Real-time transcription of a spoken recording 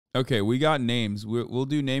Okay, we got names. We'll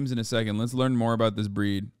do names in a second. Let's learn more about this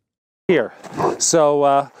breed. Here.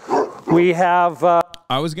 So we have...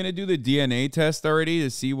 I was going to do the DNA test already to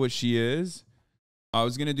see what she is. I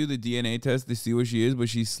was going to do the DNA test to see what she is, but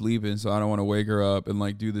she's sleeping, so I don't want to wake her up and,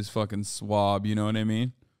 like, do this fucking swab. You know what I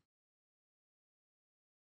mean?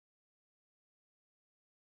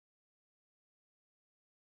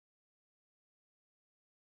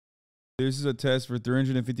 This is a test for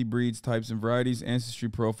 350 breeds, types, and varieties, ancestry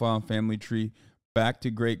profile, and family tree, back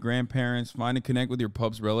to great-grandparents. Find and connect with your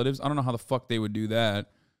pup's relatives. I don't know how the fuck they would do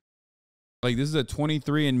that. Like, this is a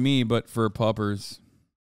 23andMe, but for puppers.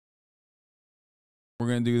 We're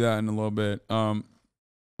going to do that in a little bit. The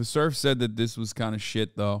surf said that this was kind of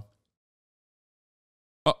shit, though.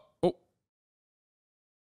 Oh.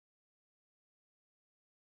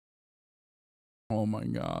 Oh, my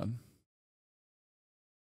God.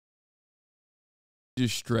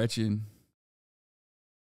 Just stretching.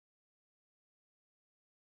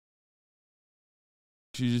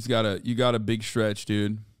 She just you got a big stretch,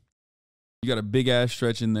 dude. You got a big ass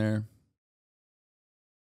stretch in there.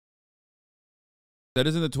 That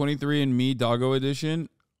isn't the 23andMe Doggo edition?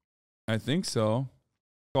 I think so.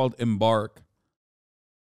 It's called Embark.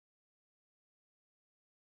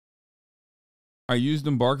 I used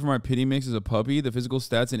Embark for my pity mix as a puppy. The physical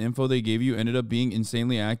stats and info they gave you ended up being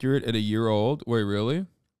insanely accurate at a year old. Wait, really?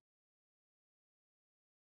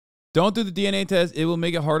 Don't do the DNA test. It will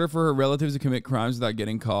make it harder for her relatives to commit crimes without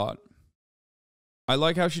getting caught. I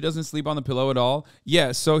like how she doesn't sleep on the pillow at all.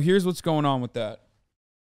 Yeah, so here's what's going on with that.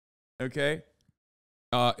 Okay?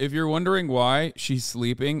 If you're wondering why she's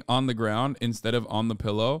sleeping on the ground instead of on the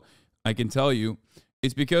pillow, I can tell you.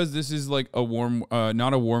 It's because this is like a warm,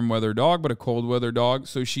 not a warm weather dog, but a cold weather dog.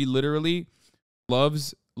 So she literally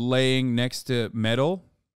loves laying next to metal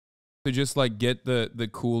to just like get the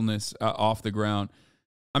coolness off the ground.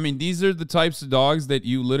 I mean, these are the types of dogs that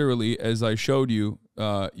you literally, as I showed you,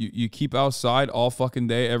 you keep outside all fucking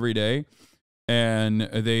day, every day, and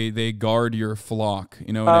they guard your flock.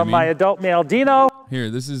 You know what I mean? My adult male Dino. Here,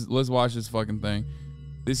 let's watch this fucking thing.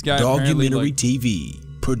 This guy Documentary like,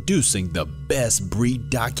 TV, producing the best breed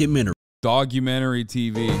documentary. Documentary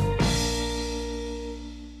TV.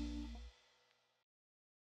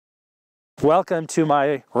 Welcome to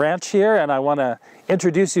my ranch here, and I want to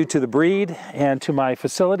introduce you to the breed and to my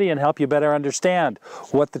facility and help you better understand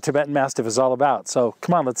what the Tibetan Mastiff is all about. So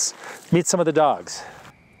come on, let's meet some of the dogs.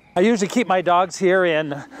 I usually keep my dogs here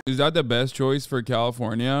in... Is that the best choice for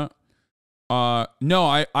California?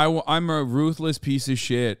 No, I'm a ruthless piece of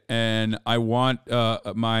shit, and I want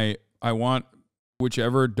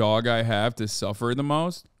whichever dog I have to suffer the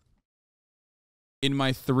most in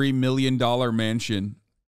my $3 million mansion.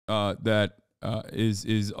 That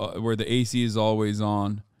is where the AC is always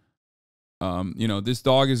on. You know, this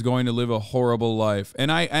dog is going to live a horrible life,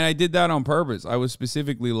 and I did that on purpose. I was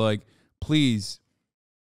specifically like, please,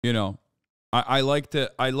 you know, I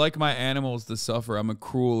like my animals to suffer. I'm a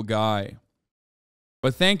cruel guy.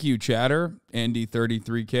 But thank you, Chatter,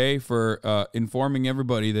 Andy33K, for informing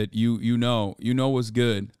everybody that you know what's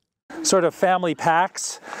good. Sort of family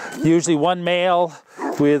packs, usually one male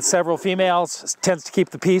with several females, tends to keep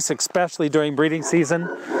the peace, especially during breeding season.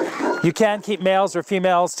 You can keep males or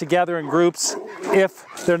females together in groups if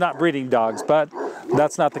they're not breeding dogs, but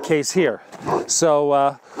that's not the case here.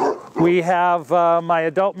 So we have my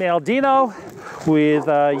adult male Dino with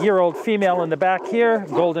a year-old female in the back here,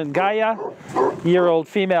 Golden Gaia, year-old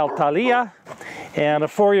female Talia, and a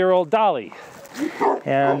 4-year-old Dolly.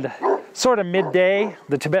 And sort of midday,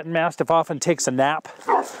 the Tibetan Mastiff often takes a nap.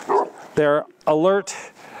 They're alert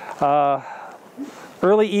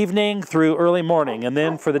early evening through early morning, and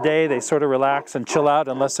then for the day they sort of relax and chill out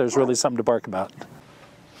unless there's really something to bark about.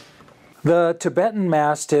 The Tibetan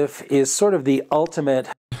Mastiff is sort of the ultimate...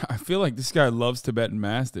 I feel like this guy loves Tibetan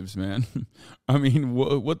Mastiffs, man. I mean,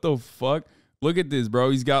 what the fuck? Look at this, bro.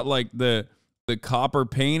 He's got like the copper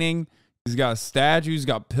painting. He's got statues, he's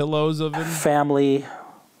got pillows of him. Family,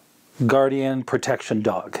 guardian, protection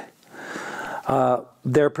dog.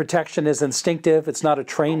 Their protection is instinctive. It's not a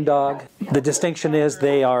trained dog. The distinction is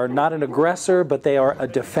they are not an aggressor, but they are a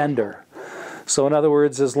defender. So in other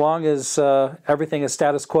words, as long as everything is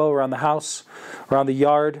status quo around the house, around the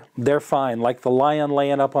yard, they're fine, like the lion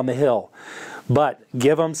laying up on the hill. But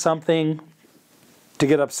give them something to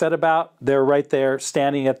get upset about, they're right there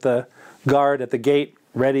standing at the guard at the gate,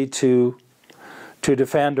 ready to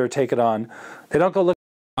defend or take it on. They don't go look.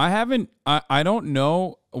 I don't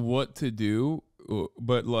know what to do,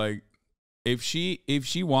 but like if she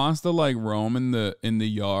wants to like roam in the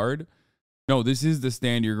yard, no, this is the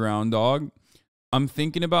stand your ground dog. I'm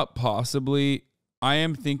thinking about possibly I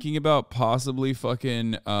am thinking about possibly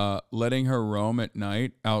fucking letting her roam at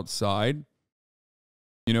night outside.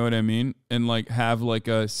 You know what I mean? And like have like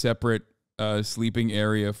a separate sleeping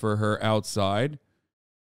area for her outside.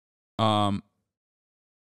 I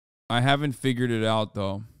haven't figured it out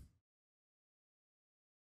though.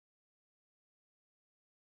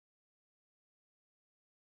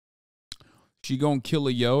 She gonna kill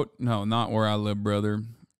a yote? No, not where I live, brother.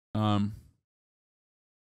 I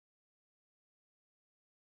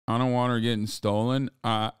don't want her getting stolen.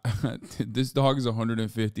 This dog is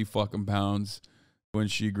 150 fucking pounds when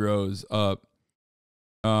she grows up.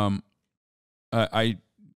 You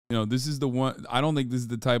know, this is the one. I don't think this is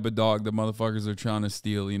the type of dog that motherfuckers are trying to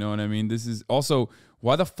steal. You know what I mean? This is also,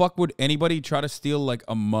 why the fuck would anybody try to steal like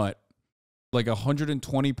a mutt, like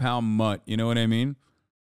 120-pound mutt? You know what I mean?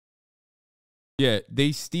 Yeah,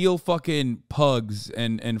 they steal fucking pugs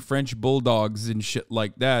and French bulldogs and shit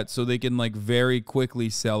like that so they can like very quickly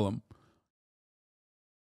sell them.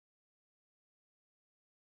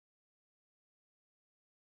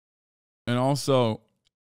 And also,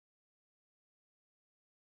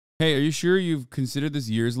 hey, are you sure you've considered this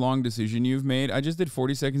years-long decision you've made? I just did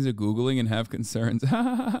 40 seconds of Googling and have concerns.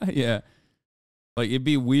 Yeah. Like, it'd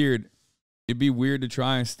be weird. It'd be weird to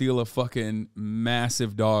try and steal a fucking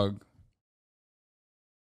massive dog.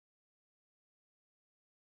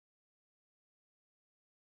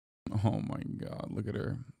 Oh my God, look at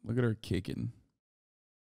her. Look at her kicking.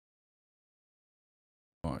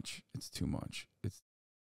 Much. It's too much. It's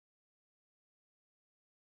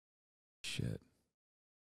shit.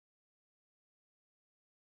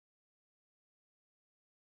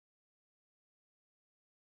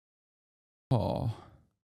 Oh.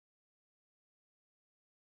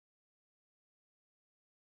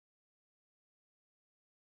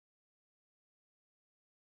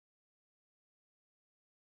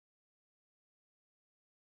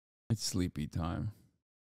 It's sleepy time.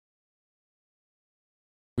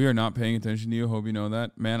 We are not paying attention to you. Hope you know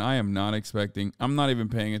that. Man, I am not expecting. I'm not even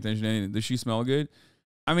paying attention to anything. Does she smell good?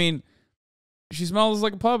 I mean, she smells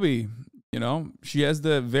like a puppy. You know, she has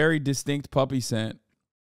the very distinct puppy scent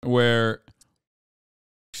where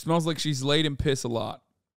she smells like she's laid in piss a lot.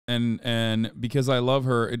 And because I love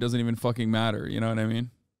her, it doesn't even fucking matter. You know what I mean?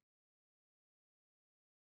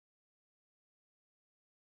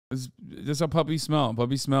 That's how puppies smell.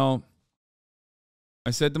 Puppies smell.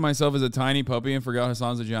 I said to myself as a tiny puppy and forgot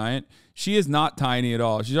Hasan's a giant. She is not tiny at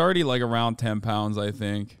all. She's already like around 10 pounds, I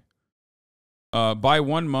think. By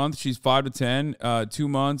 1 month, she's 5 to 10. 2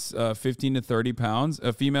 months, 15 to 30 pounds.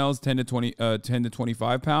 A female is 10 to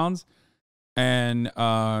 25 pounds. And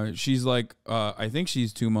she's like, I think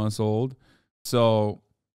she's 2 months old. So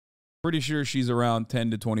pretty sure she's around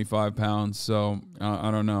 10 to 25 pounds. So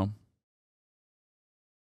I don't know.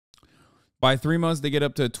 By 3 months, they get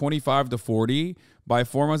up to 25 to 40. By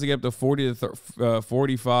 4 months, they get up to 40 to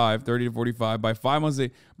 45, 30 to 45. By 5 months,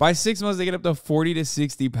 by 6 months, they get up to 40 to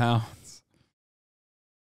 60 pounds.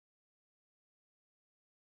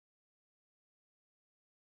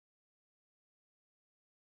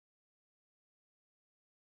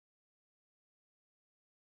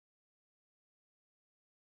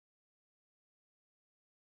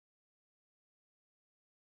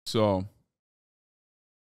 So,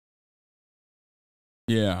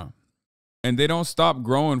 yeah. And they don't stop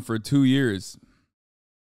growing for 2 years.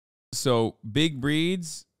 So big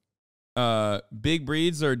breeds are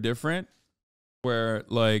different. Where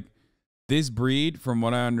like this breed, from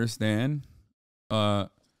what I understand,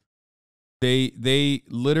 they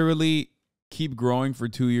literally keep growing for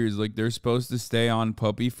 2 years. Like they're supposed to stay on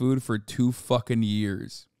puppy food for 2 fucking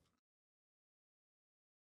years.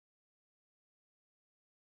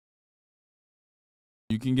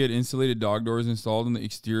 You can get insulated dog doors installed in the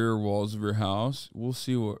exterior walls of your house. We'll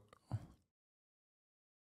see what.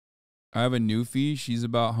 I have a Newfie. She's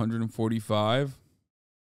about 145.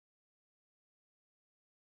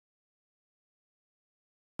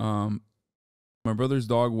 My brother's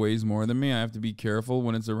dog weighs more than me. I have to be careful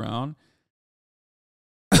when it's around.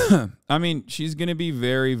 I mean, she's going to be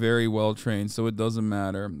very, very well trained, so it doesn't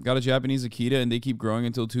matter. Got a Japanese Akita, and they keep growing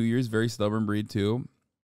until 2 years. Very stubborn breed, too.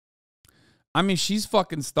 I mean, she's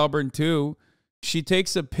fucking stubborn, too. She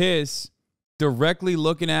takes a piss directly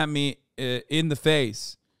looking at me in the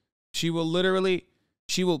face. She will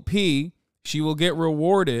pee. She will get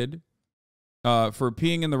rewarded for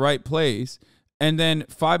peeing in the right place. And then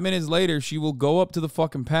 5 minutes later, she will go up to the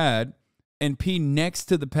fucking pad and pee next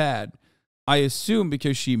to the pad. I assume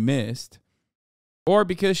because she missed or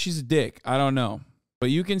because she's a dick. I don't know. But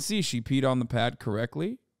you can see she peed on the pad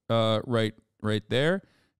correctly right there.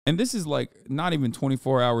 And this is like not even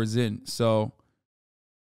 24 hours in. So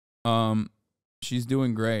She's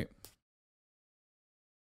doing great.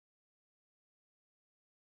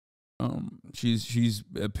 She's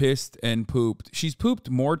pissed and pooped. She's pooped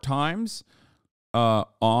more times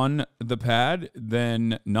on the pad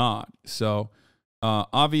than not. So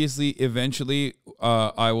obviously, eventually,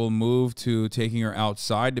 I will move to taking her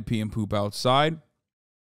outside to pee and poop outside.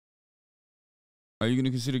 Are you going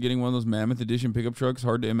to consider getting one of those Mammoth Edition pickup trucks?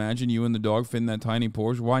 Hard to imagine you and the dog fit in that tiny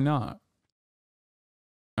Porsche. Why not?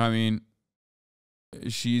 I mean,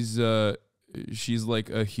 she's like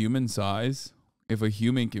a human size. If a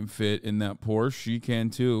human can fit in that Porsche, she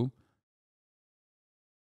can too.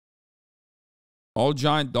 All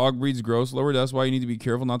giant dog breeds grow slower. That's why you need to be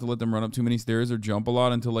careful not to let them run up too many stairs or jump a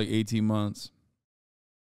lot until like 18 months.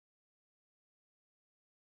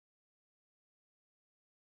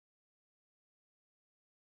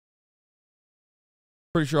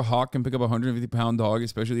 Pretty sure Hawk can pick up a 150-pound dog,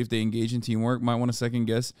 especially if they engage in teamwork. Might want to second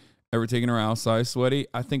guess ever taking her outside sweaty.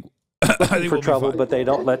 I think for trouble, but they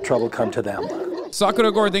don't let trouble come to them.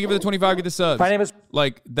 Sakura Gore, thank you for the 25. Get the subs. My name is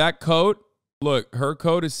like that coat. Look, her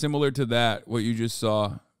coat is similar to that. What you just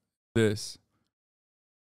saw. This.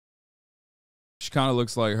 She kind of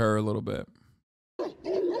looks like her a little bit.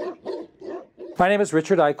 My name is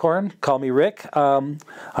Richard Eichhorn. Call me Rick. I'm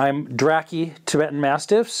Draki Tibetan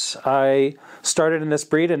Mastiffs. I started in this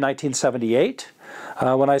breed in 1978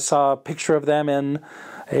 when I saw a picture of them in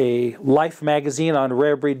a Life magazine on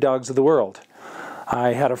rare breed dogs of the world.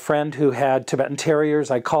 I had a friend who had Tibetan Terriers.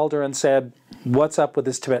 I called her and said, "What's up with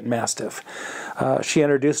this Tibetan Mastiff?" She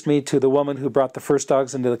introduced me to the woman who brought the first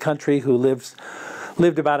dogs into the country, who lived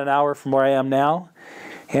about an hour from where I am now.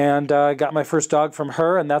 And I got my first dog from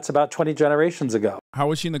her, and that's about 20 generations ago. How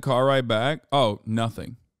was she in the car ride back? Oh,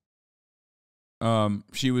 nothing.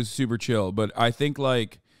 She was super chill. But I think,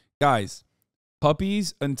 like, guys,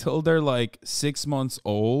 puppies, until they're, like, 6 months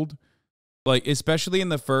old, like, especially in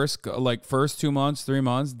the first 2 months, 3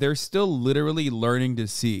 months, they're still literally learning to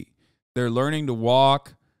see. They're learning to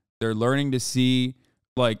walk. They're learning to see.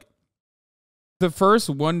 Like, the first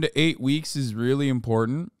 1 to 8 weeks is really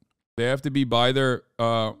important. They have to be by their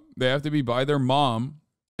mom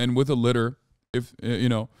and with a litter if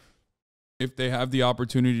if they have the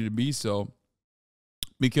opportunity to be so,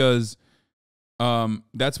 because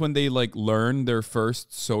that's when they like learn their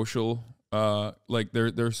first social like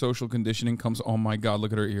their social conditioning comes. Oh my god,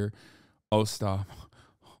 look at her ear. Oh, stop.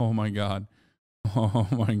 Oh my god. Oh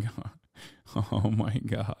my god. Oh my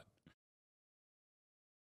god.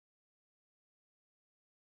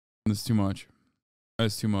 That's too much.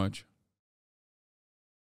 That's too much.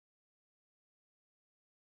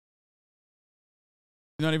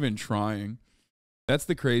 She's not even trying. That's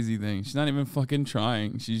the crazy thing. She's not even fucking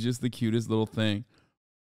trying. She's just the cutest little thing.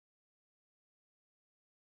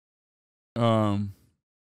 But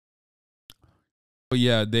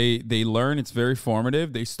yeah, they learn. It's very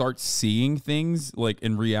formative. They start seeing things like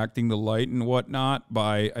and reacting to light and whatnot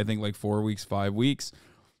by I think like 4 weeks, 5 weeks.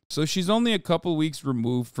 So she's only a couple weeks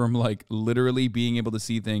removed from like literally being able to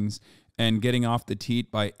see things and getting off the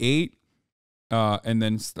teat by 8, and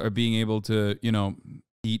then start being able to, you know,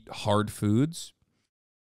 eat hard foods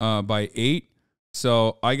by 8.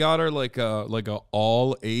 So I got her like a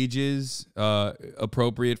all ages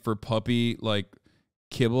appropriate for puppy like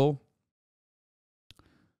kibble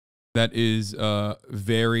that is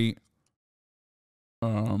very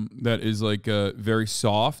very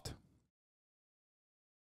soft.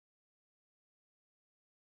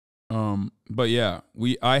 But yeah,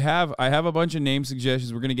 I have a bunch of name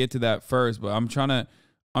suggestions. We're gonna get to that first, but I'm trying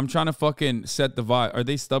to fucking set the vibe. Are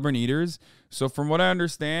they stubborn eaters? So from what I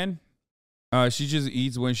understand, she just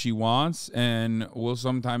eats when she wants and will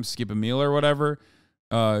sometimes skip a meal or whatever.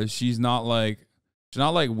 She's not like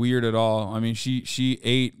weird at all. I mean, she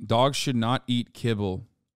ate. Dogs should not eat kibble.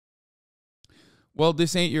 Well,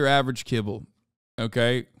 this ain't your average kibble,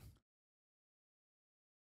 okay?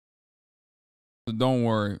 So don't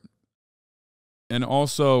worry. And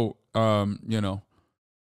also, you know,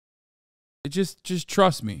 it just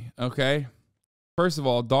trust me, okay? First of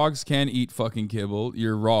all, dogs can eat fucking kibble.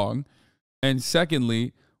 You're wrong. And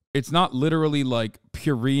secondly, it's not literally like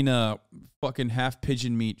Purina fucking half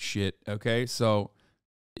pigeon meat shit, okay? So,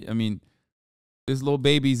 I mean, this little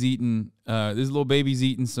baby's eating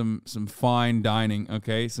some fine dining,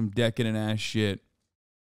 okay? Some decadent ass shit.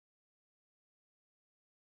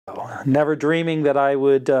 Never dreaming that I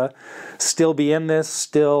would still be in this,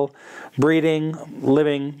 still breeding,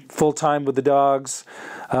 living full-time with the dogs.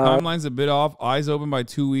 Timeline's a bit off. Eyes open by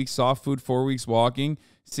 2 weeks, soft food, 4 weeks walking.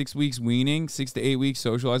 6 weeks weaning, 6 to 8 weeks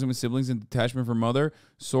socializing with siblings and detachment from mother.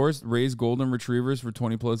 Sourced, raised golden retrievers for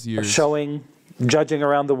 20 plus years. Showing, judging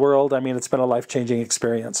around the world. I mean, it's been a life-changing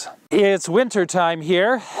experience. It's winter time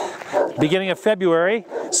here, beginning of February,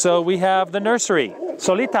 so we have the nursery.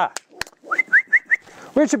 Solita,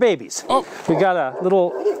 where's your babies? Oh, we got a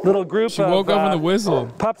little group she woke up with a whistle.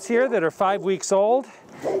 Pups here that are 5 weeks old,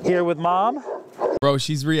 here with mom. Bro,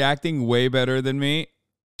 she's reacting way better than me.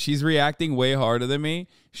 She's reacting way harder than me.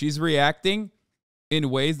 She's reacting in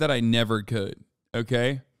ways that I never could.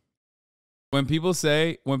 Okay? When people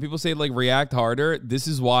say like react harder, this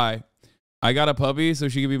is why. I got a puppy so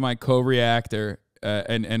she could be my co-reactor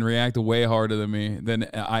and react way harder than me than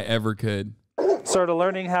I ever could. Sort of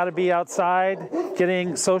learning how to be outside,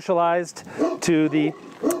 getting socialized to the,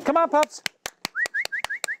 come on pups.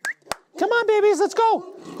 Come on babies, let's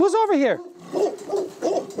go. Who's over here?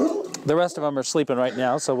 The rest of them are sleeping right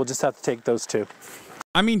now, so we'll just have to take those two.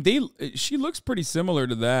 I mean, she looks pretty similar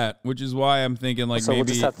to that, which is why I'm thinking like so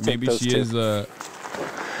maybe she is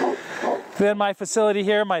Then my facility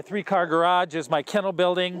here, my 3-car garage, is my kennel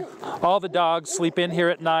building. All the dogs sleep in here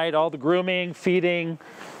at night. All the grooming, feeding,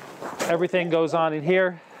 everything goes on in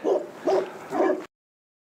here.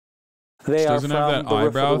 They she are doesn't from have that the roof of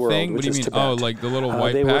eyebrow the world, thing. What do you mean? Tibet. Oh, like the little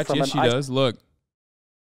white patch? Yes, she does. Look.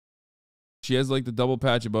 She has like the double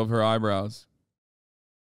patch above her eyebrows.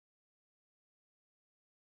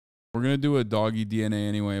 We're going to do a doggy DNA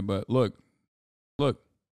anyway, but look. Look.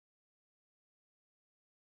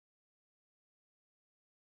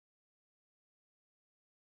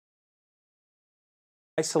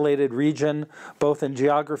 Isolated region, both in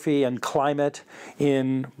geography and climate,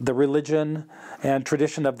 in the religion and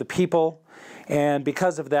tradition of the people. And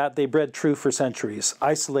because of that, they bred true for centuries,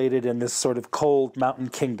 isolated in this sort of cold mountain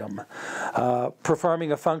kingdom,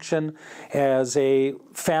 performing a function as a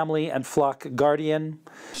family and flock guardian.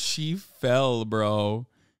 She fell, bro.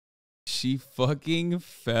 She fucking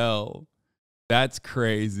fell. That's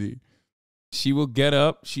crazy. She will get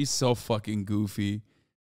up. She's so fucking goofy.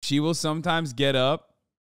 She will sometimes get up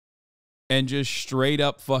and just straight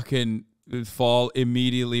up fucking fall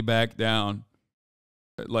immediately back down.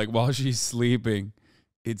 Like while she's sleeping.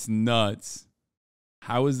 It's nuts.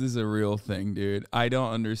 How is this a real thing, dude? I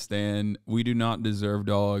don't understand. We do not deserve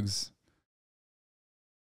dogs.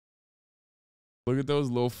 Look at those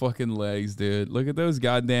little fucking legs, dude. Look at those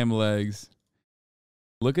goddamn legs.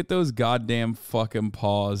 Look at those goddamn fucking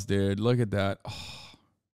paws, dude. Look at that. Oh.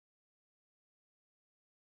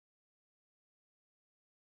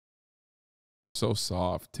 So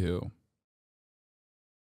soft, too.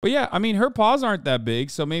 But yeah, I mean, her paws aren't that big,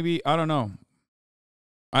 so maybe, I don't know.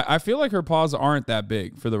 I feel like her paws aren't that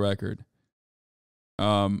big, for the record.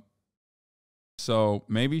 So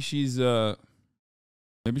maybe she's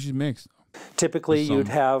mixed. Typically, you'd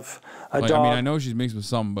have a like, dog. I mean, I know she's mixed with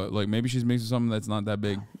some, but like maybe she's mixed with something that's not that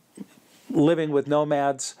big. Living with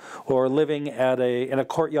nomads or living in a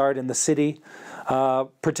courtyard in the city,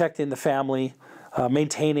 protecting the family,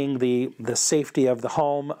 maintaining the safety of the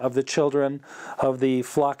home, of the children, of the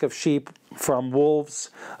flock of sheep from wolves,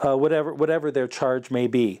 whatever their charge may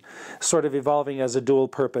be. Sort of evolving as a dual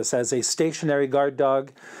purpose, as a stationary guard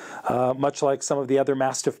dog, much like some of the other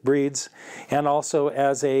Mastiff breeds, and also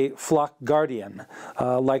as a flock guardian,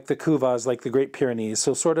 like the Kuvas, like the Great Pyrenees.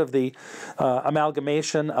 So sort of the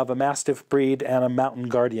amalgamation of a Mastiff breed and a mountain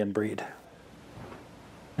guardian breed.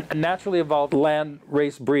 A naturally evolved land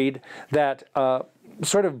race breed that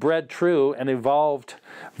sort of bred true and evolved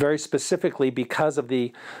very specifically because of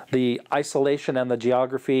the isolation and the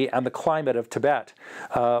geography and the climate of Tibet.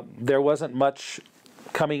 There wasn't much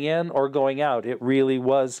coming in or going out. It really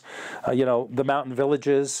was, the mountain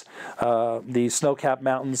villages, the snow-capped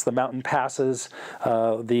mountains, the mountain passes,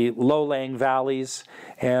 the low-lying valleys,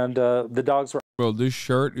 and the dogs were... Bro, this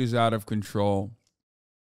shirt is out of control.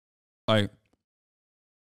 Like...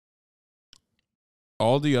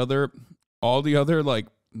 All the other like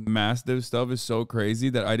Mastiff stuff is so crazy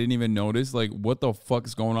that I didn't even notice like what the fuck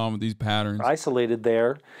is going on with these patterns. Isolated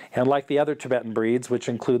there, and like the other Tibetan breeds, which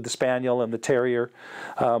include the Spaniel and the Terrier,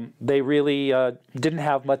 they really didn't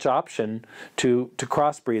have much option to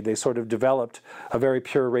crossbreed. They sort of developed a very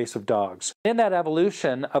pure race of dogs. In that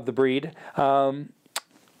evolution of the breed,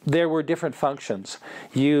 there were different functions.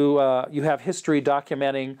 You have history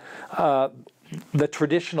documenting the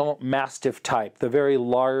traditional Mastiff type, the very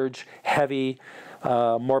large, heavy,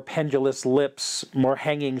 more pendulous lips, more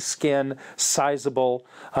hanging skin, sizable,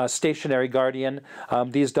 stationary guardian.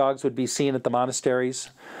 These dogs would be seen at the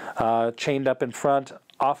monasteries, chained up in front,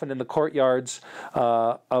 often in the courtyards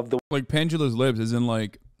of the... Like pendulous lips, as in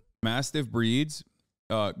like Mastiff breeds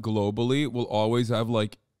globally will always have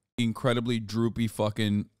like incredibly droopy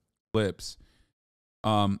fucking lips.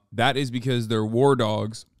 That is because they're war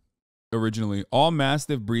dogs originally. All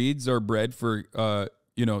Mastiff breeds are bred for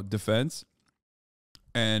defense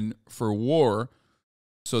and for war.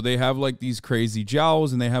 So they have like these crazy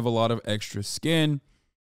jowls and they have a lot of extra skin.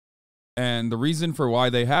 And the reason for why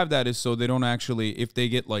they have that is so they don't actually, if they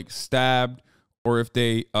get like stabbed or if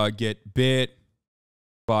they get bit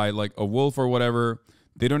by like a wolf or whatever,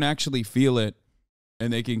 they don't actually feel it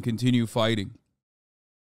and they can continue fighting.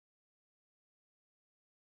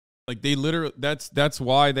 Like they literally, that's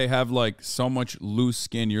why they have like so much loose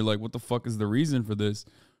skin. You're like, what the fuck is the reason for this?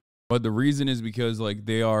 But the reason is because like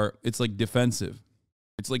it's like defensive.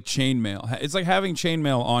 It's like chainmail. It's like having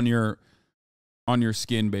chainmail on your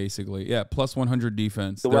skin, basically. Yeah, plus 100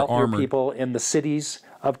 defense. The They're wealthier armored. people in the cities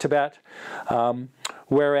of Tibet,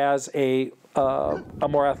 whereas a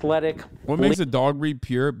more athletic. What makes a dog breed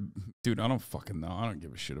pure? Dude, I don't fucking know. I don't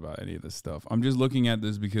give a shit about any of this stuff. I'm just looking at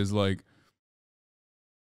this because like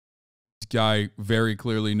this guy very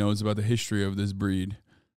clearly knows about the history of this breed.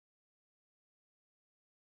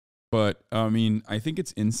 But I mean, I think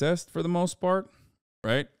it's incest for the most part,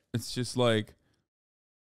 right? It's just like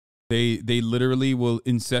they literally will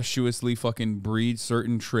incestuously fucking breed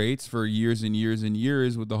certain traits for years and years and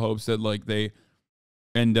years with the hopes that like they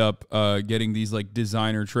end up getting these like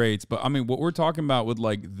designer traits. But I mean, what we're talking about with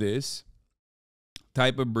like this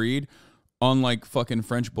type of breed, unlike fucking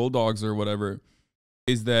French bulldogs or whatever,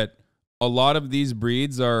 is that a lot of these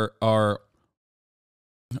breeds are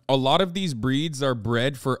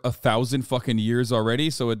bred for 1,000 fucking years already,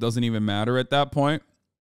 so it doesn't even matter at that point.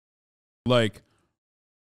 Like,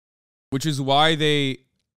 which is why they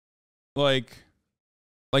like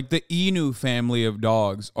the Inu family of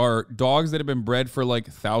dogs are dogs that have been bred for like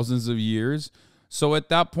thousands of years. So at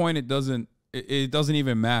that point, it doesn't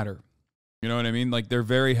even matter. You know what I mean? Like they're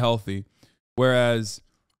very healthy. Whereas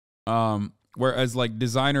like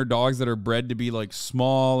designer dogs that are bred to be like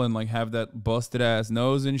small and like have that busted ass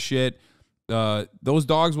nose and shit, those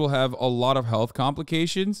dogs will have a lot of health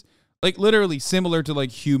complications. Like literally similar to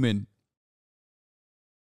like human.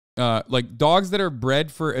 Like dogs that are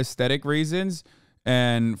bred for aesthetic reasons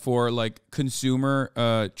and for like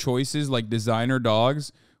consumer choices, like designer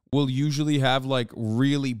dogs will usually have like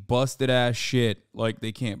really busted ass shit. Like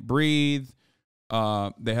they can't breathe.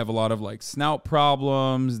 They have a lot of like snout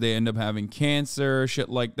problems. They end up having cancer, shit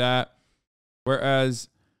like that. Whereas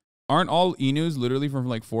aren't all Inus literally from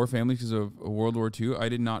like 4 families because of World War II? I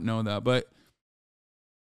did not know that. But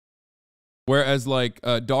whereas like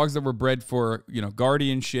dogs that were bred for,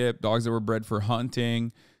 guardianship, dogs that were bred for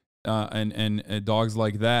hunting, and dogs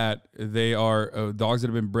like that, they are dogs that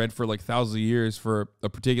have been bred for like thousands of years for a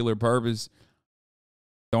particular purpose.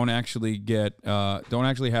 Don't actually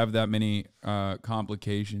have that many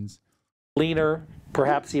complications. Leaner,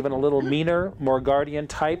 perhaps even a little meaner, more guardian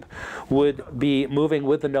type would be moving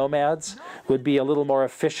with the nomads, would be a little more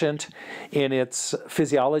efficient in its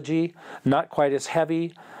physiology, not quite as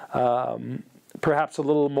heavy, perhaps a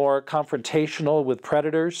little more confrontational with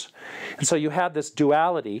predators. And so you had this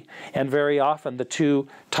duality, and very often the two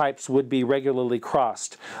types would be regularly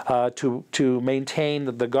crossed to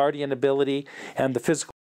maintain the guardian ability and the physical.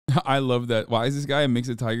 I love that. Why is this guy a mix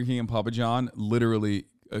of Tiger King and Papa John? Literally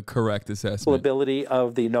a correct assessment. Ability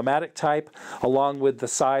of the nomadic type, along with the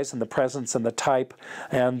size and the presence and the type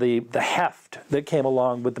and the heft that came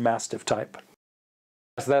along with the Mastiff type.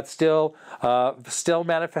 So that's still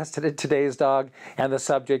manifested in today's dog and the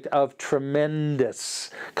subject of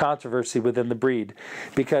tremendous controversy within the breed,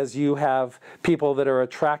 because you have people that are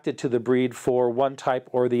attracted to the breed for one type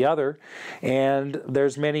or the other, and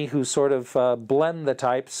there's many who sort of blend the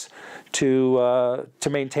types to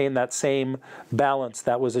maintain that same balance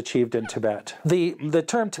that was achieved in Tibet. The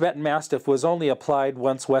term Tibetan Mastiff was only applied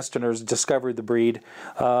once Westerners discovered the breed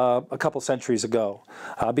a couple centuries ago,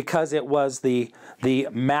 because it was the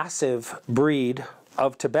massive breed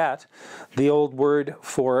of Tibet. The old word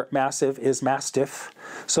for massive is Mastiff,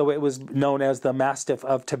 so it was known as the Mastiff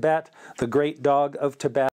of Tibet, the great dog of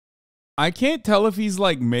Tibet. I can't tell if he's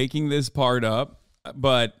like making this part up,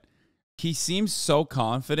 but he seems so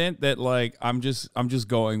confident that like I'm just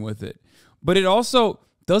going with it. But it also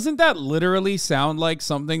doesn't that literally sound like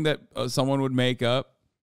something that someone would make up?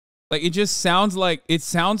 Like it just sounds like it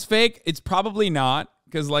sounds fake. It's probably not,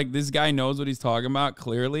 because like this guy knows what he's talking about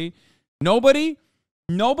clearly. Nobody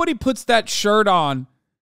puts that shirt on.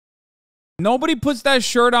 Nobody puts that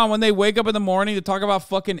shirt on when they wake up in the morning to talk about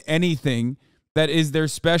fucking anything that is their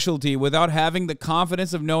specialty without having the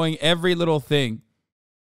confidence of knowing every little thing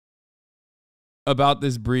about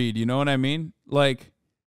this breed. You know what I mean? Like,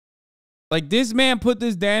 Like, this man put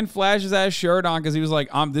this Dan Flash's ass shirt on because he was like,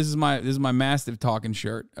 this is my Mastiff talking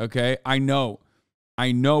shirt. Okay, I know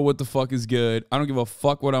what the fuck is good. I don't give a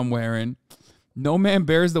fuck what I'm wearing. No man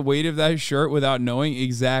bears the weight of that shirt without knowing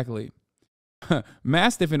exactly.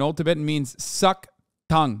 Mastiff in Old Tibetan means suck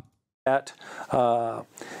tongue. That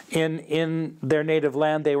in their native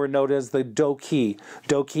land, they were known as the doki.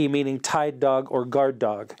 Doki meaning tied dog or guard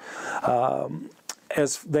dog.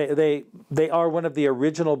 As they are one of the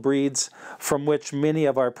original breeds from which many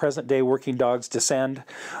of our present-day working dogs descend.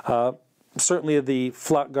 Certainly the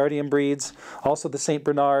flock guardian breeds, also the Saint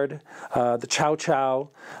Bernard, the Chow Chow.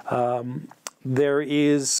 There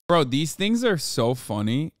is... Bro, these things are so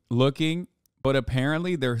funny looking, but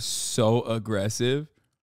apparently they're so aggressive.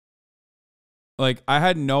 Like, I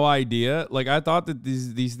had no idea. Like, I thought that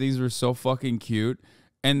these things were so fucking cute.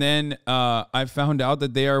 And then I found out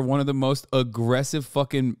that they are one of the most aggressive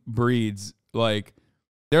fucking breeds. Like,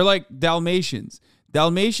 they're like Dalmatians.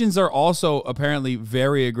 Dalmatians are also apparently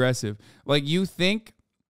very aggressive. Like, you would think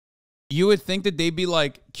that they'd be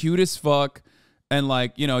like cute as fuck. And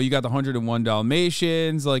like, you know, you got the 101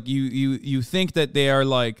 Dalmatians. Like, you think that they are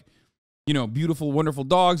like, you know, beautiful, wonderful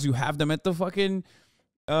dogs. You have them at the fucking...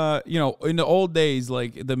 you know, in the old days,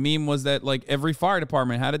 like, the meme was that like every fire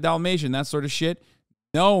department had a Dalmatian, that sort of shit.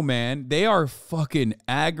 No, man, they are fucking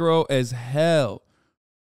aggro as hell.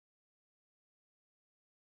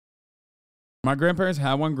 My grandparents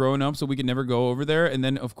had one growing up, so we could never go over there. And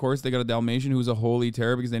then, of course, they got a Dalmatian who's a holy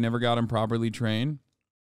terror because they never got him properly trained.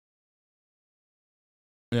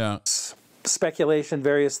 Yeah. Speculation,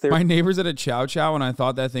 various theories. My neighbors had a Chow Chow, and I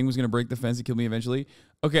thought that thing was going to break the fence and kill me eventually.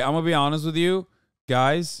 Okay, I'm going to be honest with you.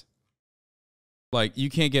 Guys, like, you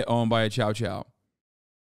can't get owned by a Chow Chow.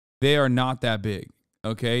 They are not that big,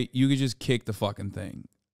 okay? You could just kick the fucking thing.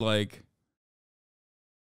 Like,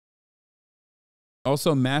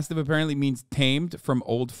 also, Mastiff apparently means tamed from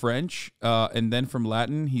Old French, and then from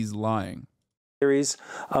Latin, he's lying. Theories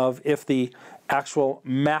of if the actual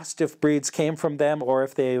Mastiff breeds came from them or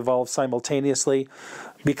if they evolved simultaneously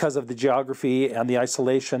because of the geography and the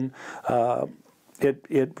isolation.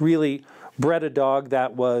 It really bred a dog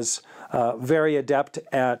that was very adept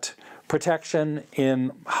at protection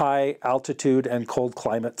in high altitude and cold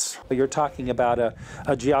climates. You're talking about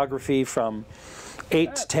a geography from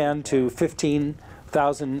 8 to 10 to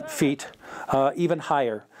 15,000 feet, even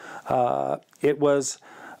higher. It was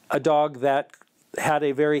a dog that had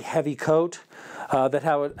a very heavy coat, that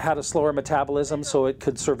had a slower metabolism so it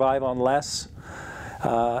could survive on less.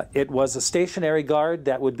 It was a stationary guard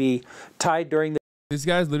that would be tied during the... This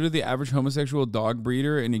guy's literally the average homosexual dog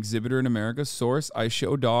breeder and exhibitor in America. Source, I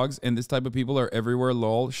show dogs, and this type of people are everywhere,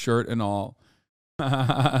 lol, shirt and all.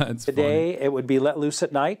 It's Today, it would be let loose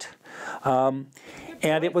at night.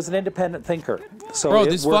 And it was an independent thinker. So bro,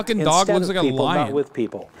 this fucking dog looks like a people, lion. Not with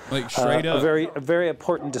people. Like, straight up. A very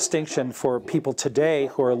important distinction for people today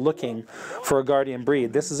who are looking for a guardian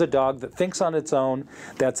breed. This is a dog that thinks on its own,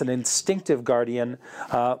 that's an instinctive guardian,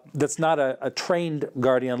 that's not a trained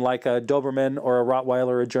guardian like a Doberman or a Rottweiler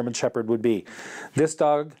or a German Shepherd would be. This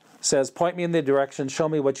dog says, point me in the direction, show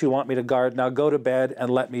me what you want me to guard, now go to bed and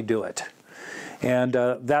let me do it. And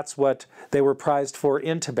that's what they were prized for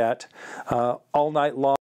in Tibet all night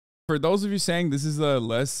long. For those of you saying this is a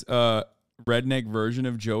less redneck version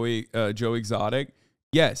of Joe Exotic,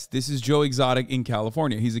 yes, this is Joe Exotic in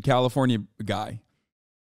California. He's a California guy.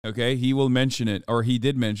 Okay, he will mention it, or he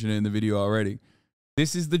did mention it in the video already.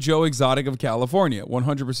 This is the Joe Exotic of California,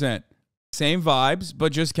 100%. Same vibes,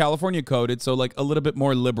 but just California coded, so like a little bit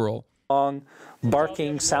more liberal.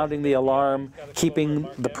 Barking, sounding the alarm, keeping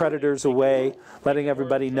the predators away, letting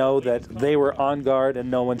everybody know that they were on guard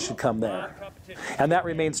and no one should come there. And that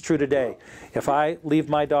remains true today. If I leave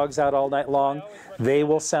my dogs out all night long, they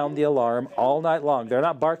will sound the alarm all night long. They're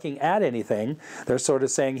not barking at anything. They're sort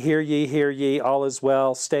of saying, hear ye, all is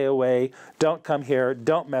well, stay away, don't come here,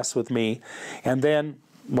 don't mess with me. And then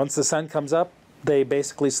once the sun comes up, they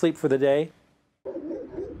basically sleep for the day.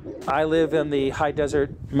 I live in the high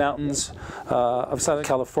desert mountains of Southern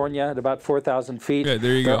California at about 4,000 feet. Yeah,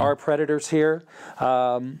 there you go. There are predators here.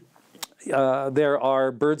 There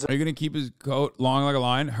are birds. Are you going to keep his coat long like a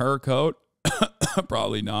lion? Her coat?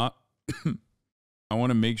 Probably not. I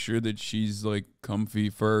want to make sure that she's like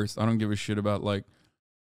comfy first. I don't give a shit about like...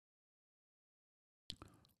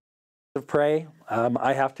 of prey.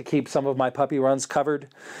 I have to keep some of my puppy runs covered,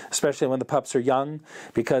 especially when the pups are young,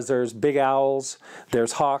 because there's big owls,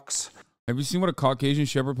 there's hawks. Have you seen what a Caucasian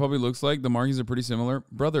Shepherd puppy looks like? The markings are pretty similar.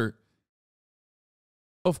 Brother,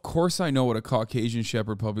 of course I know what a Caucasian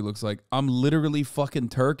Shepherd puppy looks like. I'm literally fucking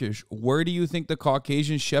Turkish. Where do you think the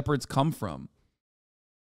Caucasian Shepherds come from?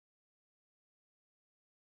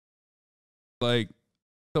 Like,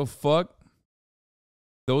 the fuck?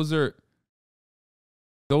 Those are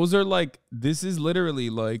like, this is literally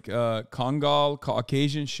like Congal,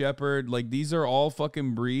 Caucasian Shepherd. Like, these are all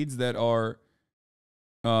fucking breeds that are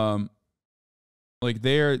like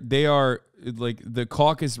they are like the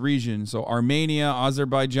Caucasus region. So Armenia,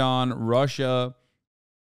 Azerbaijan, Russia.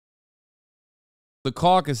 The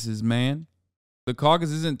Caucasus, man. The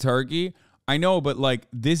Caucasus isn't Turkey. I know, but like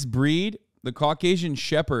this breed, the Caucasian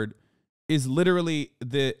Shepherd, is literally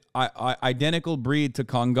the identical breed to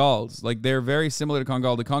Congals. Like, they're very similar to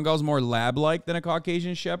Congal. The Congal is more lab-like than a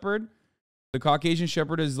Caucasian Shepherd. The Caucasian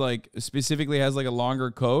Shepherd is like specifically has like a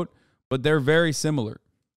longer coat, but they're very similar.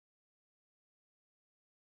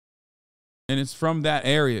 And it's from that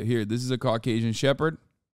area here. This is a Caucasian Shepherd.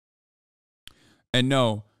 And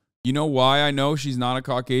no, you know why I know she's not a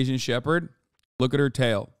Caucasian Shepherd? Look at her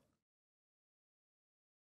tail.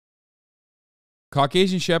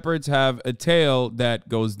 Caucasian Shepherds have a tail that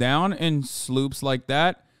goes down and sloops like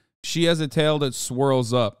that. She has a tail that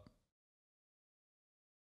swirls up.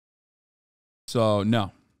 So,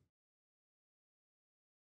 no.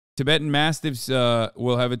 Tibetan Mastiffs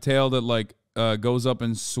will have a tail that like goes up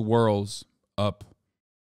and swirls up.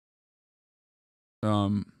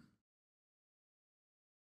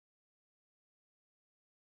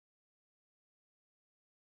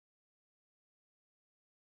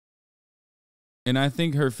 And I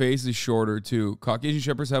think her face is shorter too. Caucasian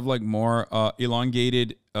Shepherds have like more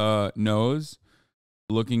elongated nose,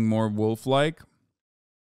 looking more wolf-like,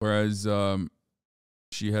 whereas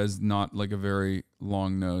she has not like a very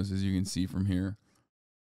long nose, as you can see from here.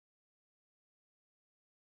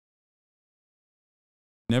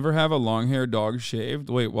 Never have a long-haired dog shaved?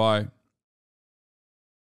 Wait, why?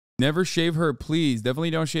 Never shave her, please.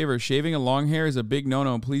 Definitely don't shave her. Shaving a long hair is a big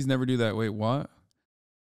no-no. Please never do that. Wait, what?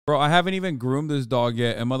 Bro, I haven't even groomed this dog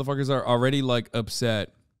yet, and motherfuckers are already, like,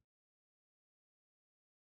 upset.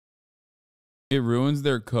 It ruins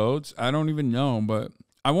their coats? I don't even know, but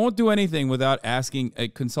I won't do anything without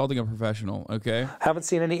consulting a professional, okay? Haven't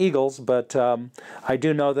seen any eagles, but I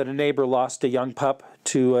do know that a neighbor lost a young pup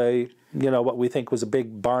to a, what we think was a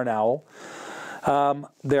big barn owl.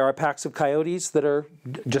 There are packs of coyotes that are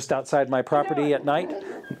just outside my property at night.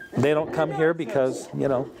 They don't come here because,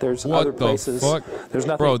 there's other places. What the fuck? There's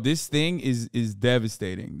nothing. Bro, this thing is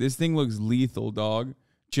devastating. This thing looks lethal, dog.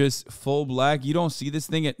 Just full black. You don't see this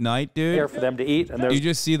thing at night, dude. Here for them to eat. And you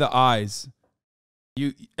just see the eyes.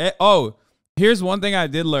 Here's one thing I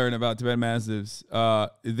did learn about Tibetan Mastiffs.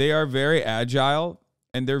 They are very agile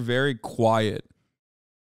and they're very quiet.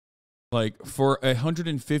 Like, for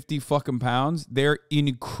 150 fucking pounds, they're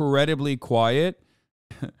incredibly quiet.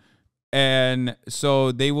 And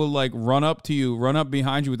so they will, like, run up to you, run up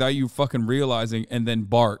behind you without you fucking realizing, and then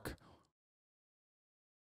bark.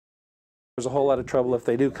 There's a whole lot of trouble if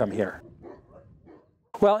they do come here.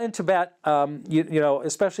 Well, in Tibet,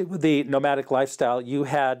 especially with the nomadic lifestyle, you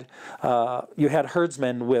had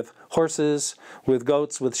herdsmen with horses, with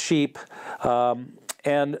goats, with sheep,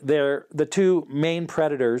 and the two main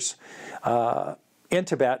predators in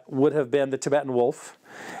Tibet would have been the Tibetan wolf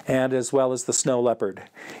and as well as the snow leopard.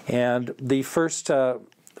 And the first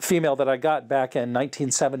female that I got back in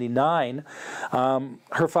 1979,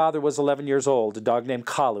 her father was 11 years old, a dog named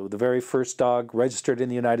Kalu, the very first dog registered in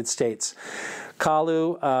the United States.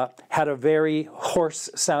 Kalu had a very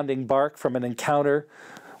hoarse-sounding bark from an encounter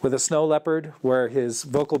with a snow leopard where his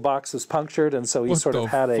vocal box was punctured, and so he sort of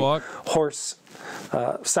had a hoarse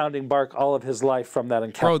sounding bark all of his life from that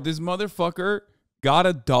encounter. Bro, this motherfucker got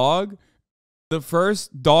a dog. The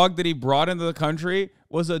first dog that he brought into the country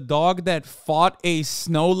was a dog that fought a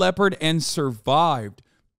snow leopard and survived.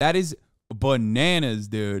 That is bananas,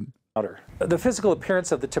 dude. The physical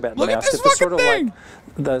appearance of the Tibetan Mastiff is sort of like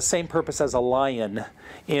the same purpose as a lion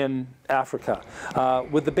in Africa.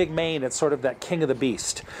 With the big mane, it's sort of that king of the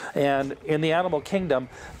beast. And in the animal kingdom,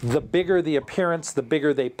 the bigger the appearance, the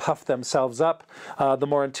bigger they puff themselves up, the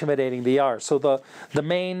more intimidating they are. So the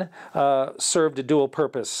mane served a dual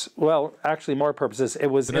purpose. Well, actually more purposes. It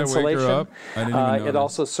was insulation. It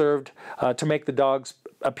also served to make the dogs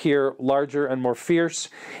appear larger and more fierce,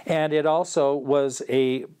 and it also was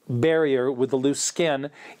a barrier with the loose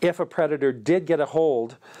skin. If a predator did get a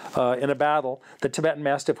hold in a battle, the Tibetan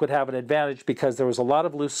Mastiff would have an advantage because there was a lot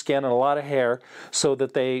of loose skin and a lot of hair, so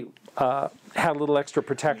that they had a little extra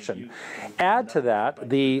protection. Add to that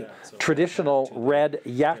the traditional red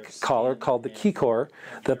yak collar called the kikor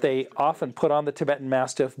that they often put on the Tibetan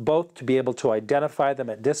Mastiff, both to be able to identify them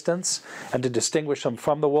at distance and to distinguish them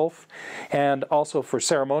from the wolf, and also for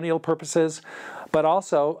ceremonial purposes, but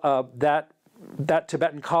also that that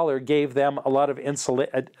Tibetan collar gave them a lot of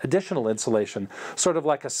additional insulation, sort of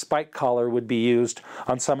like a spike collar would be used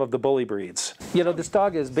on some of the bully breeds. You know, this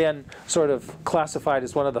dog has been sort of classified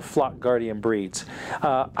as one of the flock guardian breeds.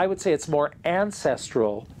 I would say it's more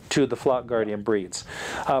ancestral to the flock guardian breeds.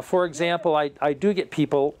 For example, I do get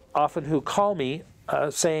people often who call me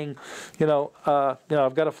saying, I've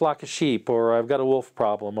got a flock of sheep, or I've got a wolf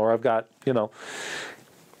problem, or I've got, to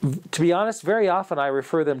be honest, very often I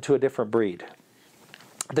refer them to a different breed.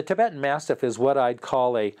 The Tibetan Mastiff is what I'd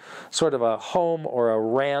call a sort of a home or a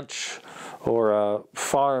ranch or a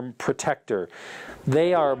farm protector.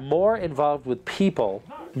 They are more involved with people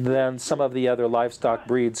than some of the other livestock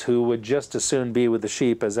breeds who would just as soon be with the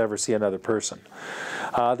sheep as ever see another person.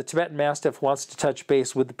 The Tibetan Mastiff wants to touch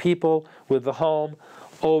base with the people, with the home,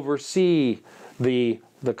 oversee the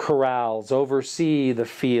corrals, oversee the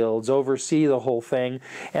fields, oversee the whole thing,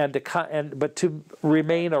 but to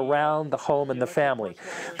remain around the home and the family.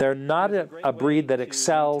 They're not a breed that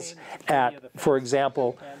excels at, for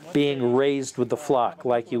example, being raised with the flock,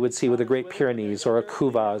 like you would see with a Great Pyrenees or a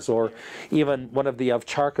Kuvaz or even one of the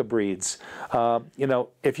Ovcharka breeds.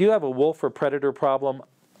 If you have a wolf or predator problem,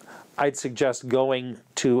 I'd suggest going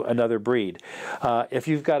to another breed. If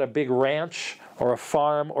you've got a big ranch or a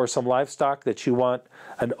farm or some livestock that you want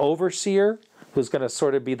an overseer who's going to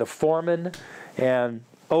sort of be the foreman and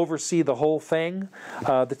oversee the whole thing,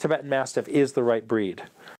 the Tibetan Mastiff is the right breed.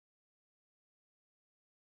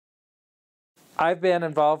 I've been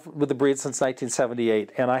involved with the breed since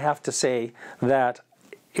 1978, and I have to say that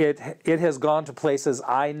it has gone to places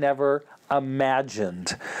I never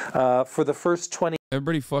imagined. For the first 20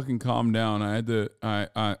 Everybody fucking calm down. I had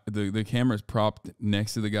the camera's propped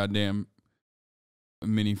next to the goddamn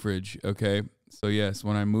mini fridge, okay? So yes,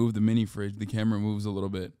 when I move the mini fridge, the camera moves a little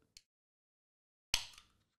bit.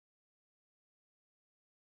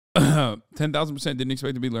 10,000% didn't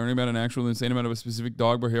expect to be learning about an actual insane amount of a specific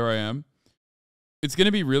dog, but here I am. It's going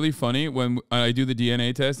to be really funny when I do the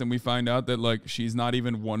DNA test and we find out that, like, she's not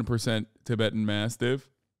even 1% Tibetan Mastiff.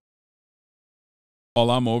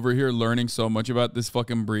 While I'm over here learning so much about this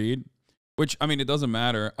fucking breed, which, I mean, it doesn't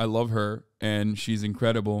matter. I love her and she's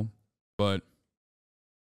incredible, but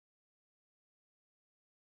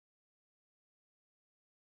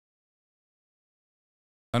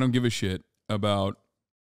I don't give a shit about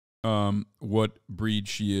what breed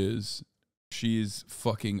she is. She's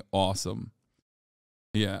fucking awesome.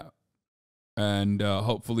 Yeah. And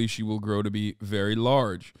hopefully she will grow to be very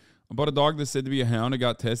large. I bought a dog that's said to be a hound. It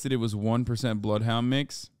got tested. It was 1% bloodhound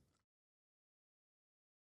mix.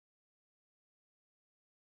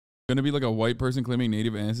 Gonna be like a white person claiming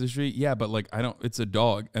native ancestry. Yeah, but like it's a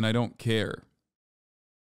dog and I don't care.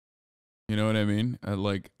 You know what I mean?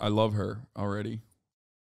 I love her already.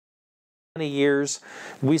 20 years,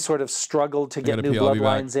 we sort of struggled to get new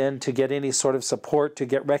bloodlines in, to get any sort of support, to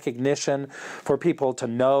get recognition for people to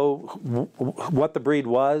know what the breed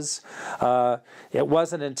was. It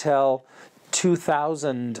wasn't until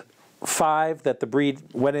 2005 that the breed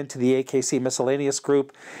went into the AKC miscellaneous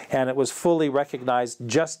group, and it was fully recognized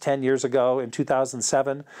just 10 years ago in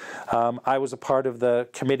 2007. I was a part of the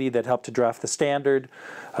committee that helped to draft the standard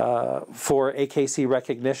for AKC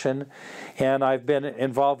recognition, and I've been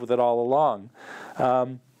involved with it all along.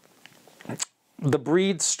 The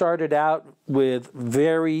breed started out with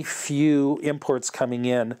very few imports coming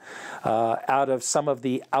in out of some of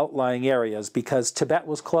the outlying areas because Tibet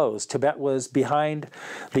was closed. Tibet was behind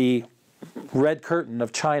the red curtain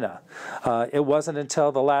of China. It wasn't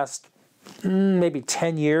until the last maybe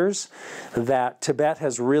 10 years that Tibet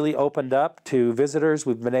has really opened up to visitors.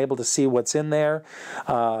 We've been able to see what's in there.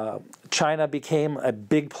 China became a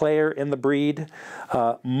big player in the breed,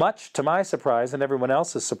 much to my surprise and everyone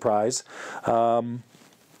else's surprise.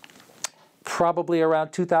 Probably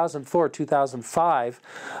around 2004, 2005,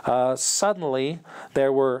 suddenly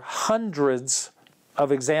there were hundreds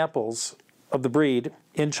of examples of the breed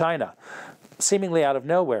in China, seemingly out of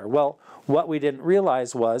nowhere. Well, what we didn't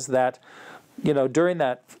realize was that, during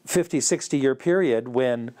that 50, 60-year period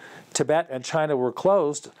when Tibet and China were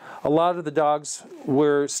closed, a lot of the dogs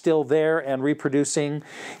were still there and reproducing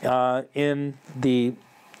in the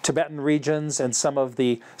Tibetan regions and some of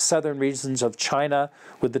the southern regions of China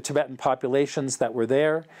with the Tibetan populations that were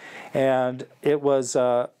there. And it was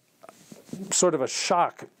sort of a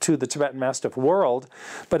shock to the Tibetan Mastiff world,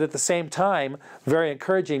 but at the same time, very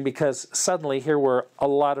encouraging because suddenly here were a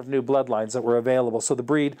lot of new bloodlines that were available. So the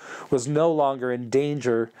breed was no longer in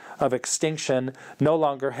danger of extinction, no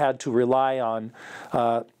longer had to rely on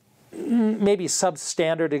maybe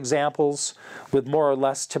substandard examples with more or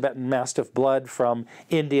less Tibetan Mastiff blood from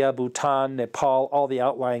India, Bhutan, Nepal, all the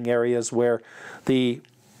outlying areas where the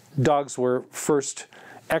dogs were first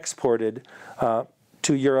exported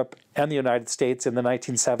to Europe and the United States in the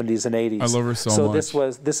 1970s and 80s. I love her so much.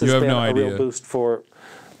 This has been a real boost for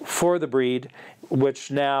the breed,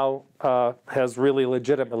 which now has really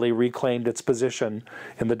legitimately reclaimed its position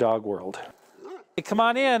in the dog world. Hey, come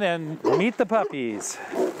on in and meet the puppies.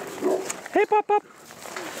 Hey, Pup Pup.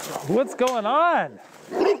 What's going on?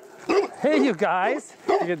 Hey, you guys.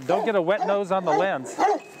 Don't get a wet nose on the lens.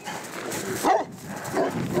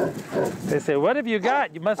 They say, what have you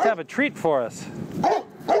got? You must have a treat for us.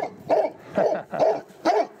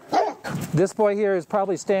 This boy here is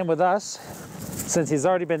probably staying with us since he's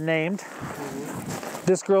already been named.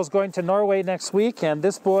 This girl's going to Norway next week, and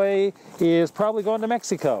this boy is probably going to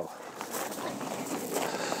Mexico.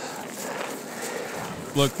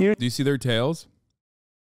 Look, do you see their tails?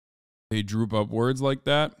 They droop upwards like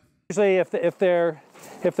that. Usually, if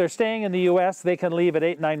they're staying in the U.S., they can leave at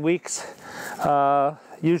 8-9 weeks.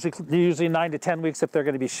 Usually 9 to 10 weeks if they're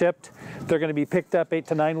going to be shipped. They're going to be picked up 8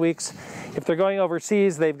 to 9 weeks. If they're going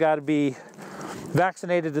overseas, they've got to be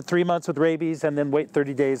vaccinated at 3 months with rabies and then wait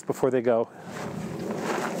 30 days before they go.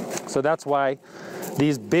 So that's why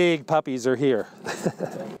these big puppies are here.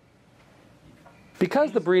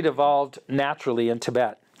 Because the breed evolved naturally in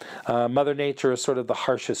Tibet, Mother Nature is sort of the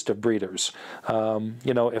harshest of breeders.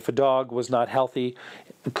 You know, if a dog was not healthy,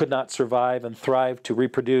 could not survive and thrive to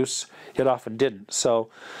reproduce, it often didn't. So,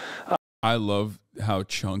 I love how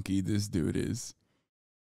chunky this dude is.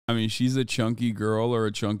 I mean, she's a chunky girl or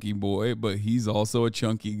a chunky boy, but he's also a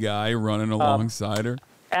chunky guy running alongside her.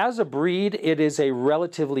 As a breed, it is a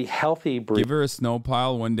relatively healthy breed. Give her a snow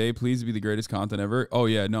pile one day, please. Be the greatest content ever. Oh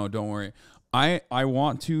yeah, no, don't worry. I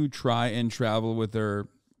want to try and travel with her.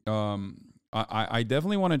 I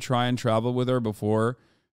definitely want to try and travel with her before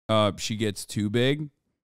she gets too big.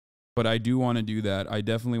 But I do want to do that. I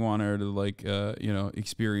definitely want her to, like, you know,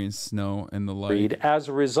 experience snow and the like. As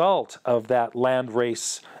a result of that land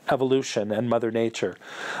race evolution and Mother Nature.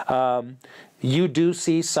 You do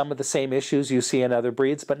see some of the same issues you see in other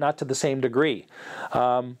breeds, but not to the same degree.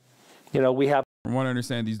 You know, we have... From what I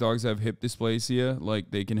understand, these dogs have hip dysplasia. Like,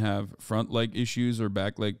 they can have front leg issues or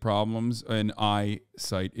back leg problems and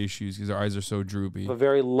eyesight issues because their eyes are so droopy. A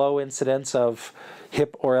very low incidence of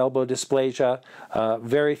hip or elbow dysplasia,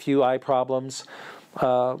 very few eye problems.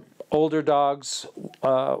 Older dogs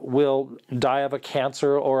will die of a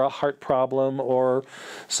cancer or a heart problem or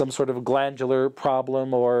some sort of glandular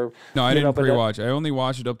problem or... No, I didn't pre-watch. I only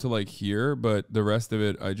watched it up to like here, but the rest of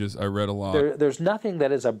it, I read a lot. There's nothing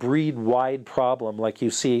that is a breed-wide problem like you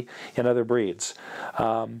see in other breeds.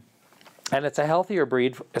 And it's a healthier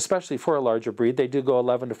breed, especially for a larger breed. They do go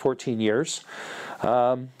 11 to 14 years.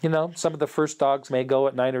 You know, some of the first dogs may go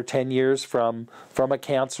at 9 or 10 years from a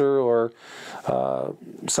cancer or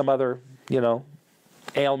some other, you know,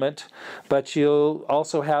 ailment. But you'll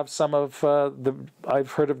also have some of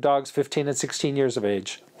I've heard of dogs 15 and 16 years of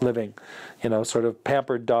age living, you know, sort of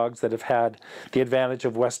pampered dogs that have had the advantage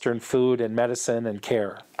of Western food and medicine and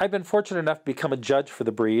care. I've been fortunate enough to become a judge for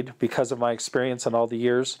the breed because of my experience in all the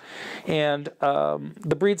years. And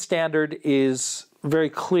the breed standard is very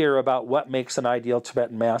clear about what makes an ideal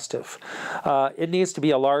Tibetan Mastiff. It needs to be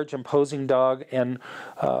a large, imposing dog. And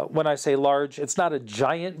when I say large, it's not a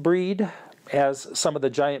giant breed, as some of the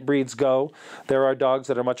giant breeds go. There are dogs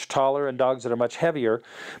that are much taller and dogs that are much heavier,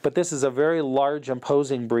 but this is a very large,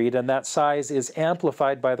 imposing breed, and that size is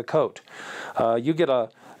amplified by the coat. You get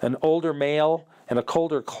an older male in a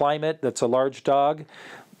colder climate that's a large dog,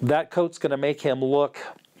 that coat's going to make him look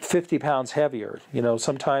 50 pounds heavier. You know,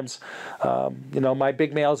 sometimes, you know, my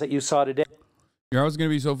big males that you saw today. Your house is going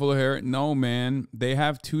to be so full of hair. No, man. They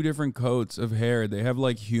have two different coats of hair. They have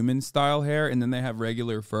like human style hair, and then they have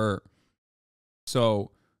regular fur.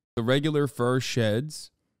 So the regular fur sheds,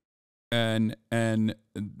 and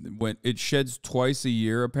when it sheds twice a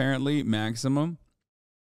year, apparently, maximum.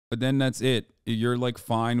 But then that's it. You're like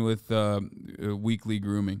fine with weekly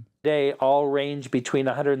grooming. They all range between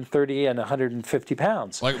 130 and 150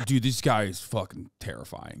 pounds. Like, dude, this guy is fucking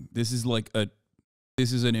terrifying. This is like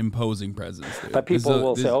this is an imposing presence, dude. But people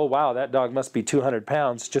will say, oh, wow, that dog must be 200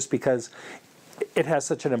 pounds just because it has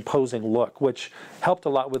such an imposing look, which helped a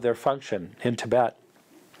lot with their function in Tibet.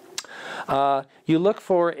 You look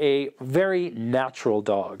for a very natural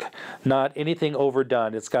dog, not anything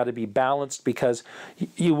overdone. It's got to be balanced because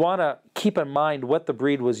you want to keep in mind what the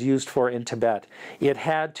breed was used for in Tibet. It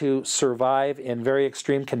had to survive in very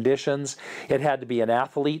extreme conditions. It had to be an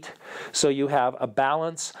athlete. So you have a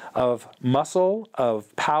balance of muscle,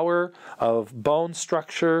 of power, of bone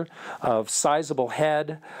structure, of sizable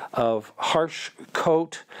head, of harsh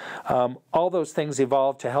coat. All those things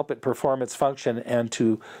evolved to help it perform its function and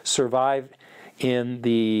to survive in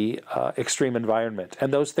the extreme environment.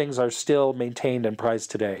 And those things are still maintained and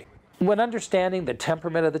prized today. When understanding the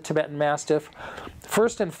temperament of the Tibetan Mastiff,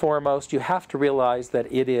 first and foremost, you have to realize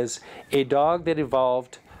that it is a dog that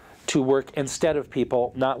evolved to work instead of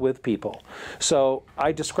people, not with people. So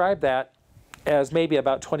I describe that as maybe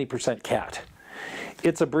about 20% cat.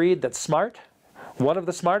 It's a breed that's smart, one of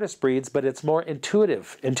the smartest breeds, but it's more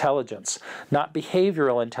intuitive intelligence, not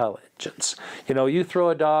behavioral intelligence. You know, you throw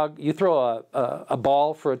a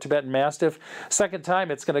ball for a Tibetan Mastiff, second time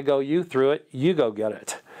it's going to go, you threw it, you go get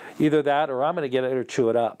it. Either that or I'm going to get it or chew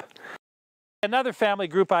it up. Another family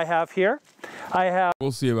group I have here,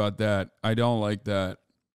 We'll see about that. I don't like that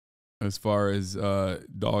as far as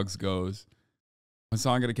dogs goes.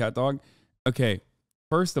 Hasan got a cat dog? Okay,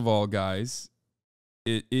 first of all, guys,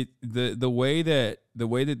 the way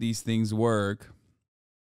that these things work,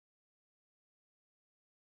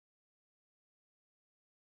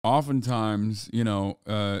 oftentimes, you know,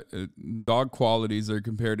 dog qualities are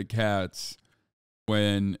compared to cats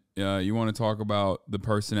when you want to talk about the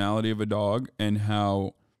personality of a dog and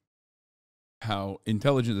how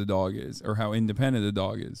intelligent the dog is or how independent the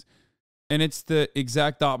dog is. And it's the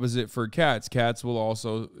exact opposite for cats. Cats will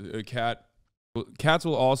also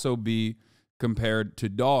be compared to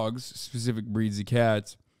dogs, specific breeds of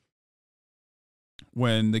cats,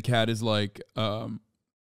 when the cat is like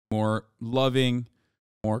more loving,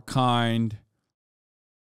 more kind,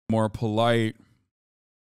 more polite,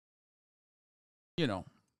 you know,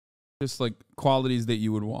 just like qualities that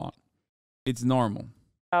you would want. It's normal.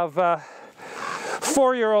 I have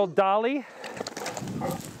 4-year-old Dolly.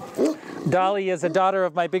 Dolly is a daughter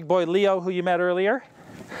of my big boy Leo, who you met earlier.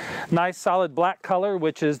 Nice solid black color,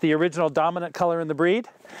 which is the original dominant color in the breed.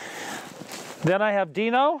 Then I have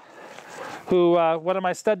Dino, who one of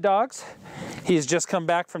my stud dogs. He's just come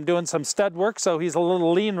back from doing some stud work, so he's a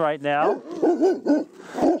little lean right now.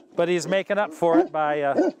 But he's making up for it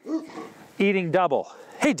by eating double.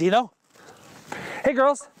 Hey, Dino. Hey,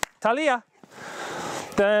 girls. Talia.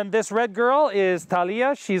 Then this red girl is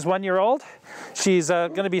Talia. She's 1 year old. She's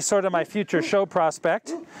going to be sort of my future show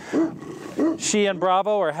prospect. She and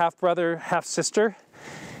Bravo are half brother, half sister.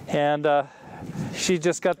 And she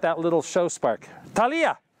just got that little show spark.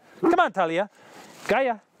 Talia! Come on, Talia.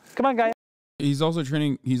 Gaia. Come on, Gaia. He's also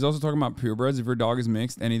talking about purebreds. If your dog is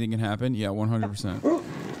mixed, anything can happen. Yeah, 100%.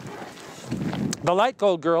 The light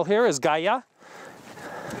gold girl here is Gaia.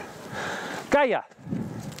 Gaia.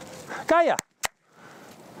 Gaia.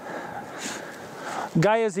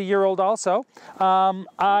 Gaia's a year old also.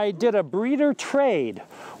 I did a breeder trade.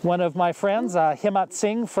 One of my friends, Himat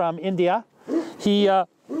Singh from India, he has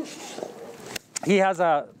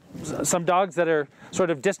some dogs that are sort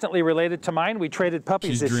of distantly related to mine. We traded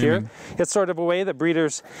puppies this year. It's sort of a way that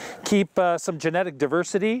breeders keep some genetic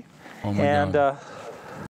diversity. Oh my God.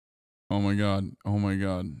 Oh my God. Oh my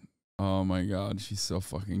God. Oh my God. She's so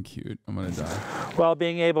fucking cute. I'm gonna die. While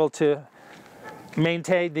being able to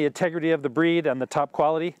maintain the integrity of the breed and the top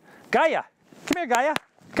quality. Gaia! Come here, Gaia!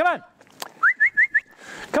 Come on!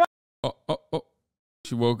 Come on! Oh.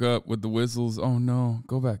 She woke up with the whistles. Oh no.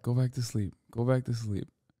 Go back to sleep. Go back to sleep.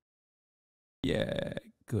 Yeah,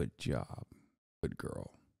 good job. Good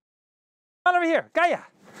girl. Come on over here, Gaia!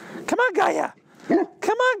 Come on, Gaia!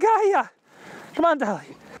 Come on, Gaia! Come on,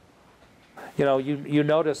 Dolly. You know, you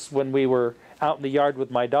notice when we were out in the yard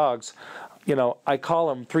with my dogs, you know, I call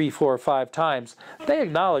them 3, 4, 5 times. They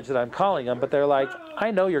acknowledge that I'm calling them, but they're like,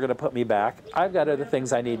 I know you're going to put me back. I've got other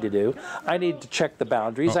things I need to do. I need to check the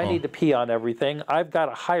boundaries. I need to pee on everything. I've got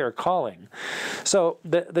a higher calling. So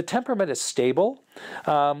the temperament is stable.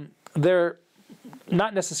 They're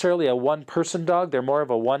not necessarily a one-person dog. They're more of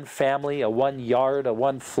a one family, a one yard, a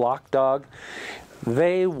one flock dog.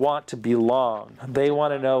 They want to belong. They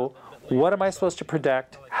want to know, what am I supposed to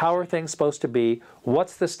protect? How are things supposed to be?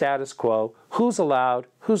 What's the status quo? Who's allowed?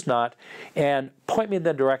 Who's not? And point me in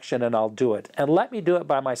the direction and I'll do it. And let me do it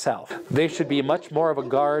by myself. They should be much more of a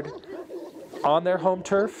guard on their home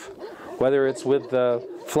turf, whether it's with the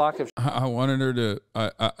flock of... I wanted her to...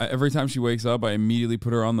 every time she wakes up, I immediately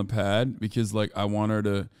put her on the pad because, like, I want her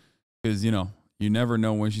to... Because, you know, you never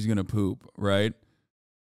know when she's going to poop, right?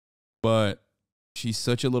 But she's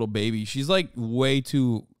such a little baby. She's, like, way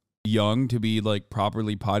too young to be like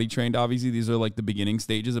properly potty trained. Obviously these are like the beginning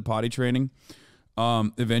stages of potty training,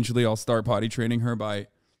 Eventually I'll start potty training her by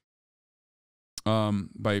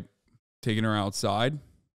taking her outside.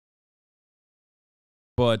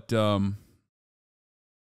 But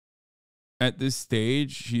at this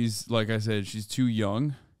stage, she's, like I said, she's too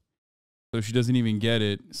young. So she doesn't even get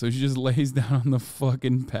it. So she just lays down on the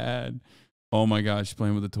fucking pad. Oh my gosh, she's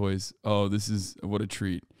playing with the toys. Oh, this is, what a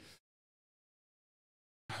treat.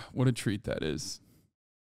 What a treat that is.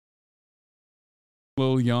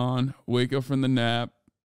 Little yawn, wake up from the nap,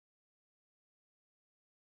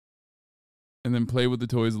 and then play with the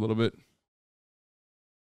toys a little bit.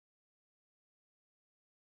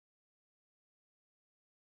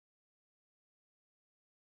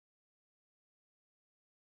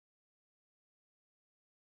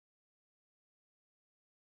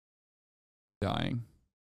 Dying.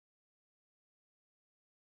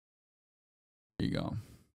 There you go.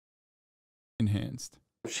 Enhanced.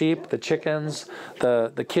 Sheep, the chickens,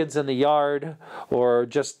 the kids in the yard, or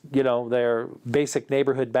just, you know, their basic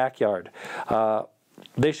neighborhood backyard.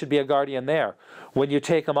 They should be a guardian there. When you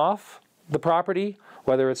take them off the property,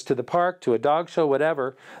 whether it's to the park, to a dog show,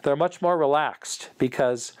 whatever, they're much more relaxed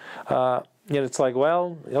because you know, it's like,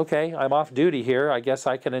 well, okay, I'm off duty here. I guess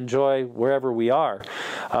I can enjoy wherever we are.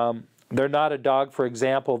 They're not a dog, for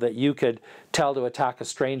example, that you could tell to attack a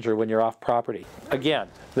stranger when you're off property. Again,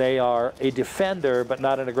 they are a defender, but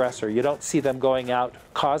not an aggressor. You don't see them going out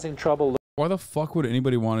causing trouble. Why the fuck would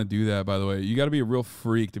anybody want to do that, by the way? You got to be a real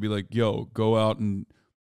freak to be like, yo, go out and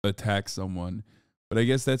attack someone. But I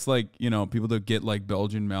guess that's like, you know, people that get like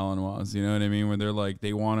Belgian Malinois, you know what I mean? Where they're like,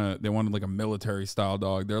 they want like a military style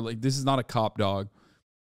dog. They're like, this is not a cop dog,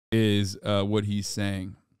 is what he's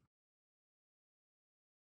saying.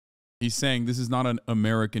 He's saying this is not an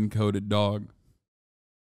American coded dog.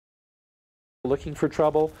 Looking for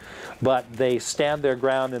trouble, but they stand their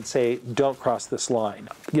ground and say, don't cross this line.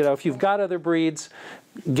 You know, if you've got other breeds,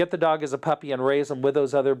 get the dog as a puppy and raise them with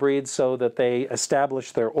those other breeds so that they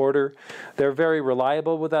establish their order. They're very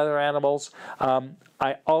reliable with other animals.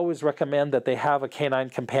 I always recommend that they have a canine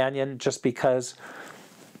companion just because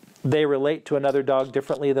they relate to another dog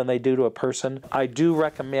differently than they do to a person. I do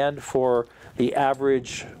recommend for the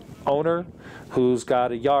average owner who's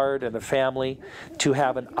got a yard and a family to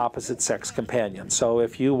have an opposite sex companion. So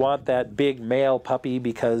if you want that big male puppy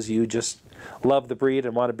because you just love the breed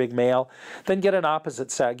and want a big male, then get an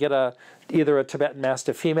opposite sex. Get either a Tibetan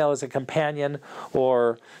Mastiff female as a companion,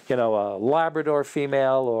 or, you know, a Labrador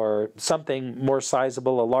female, or something more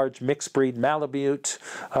sizable, a large mixed breed Malamute,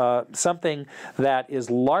 something that is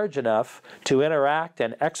large enough to interact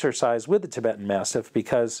and exercise with the Tibetan Mastiff,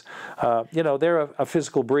 because you know, they're a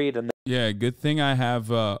physical breed. And yeah, good thing I have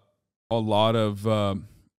a lot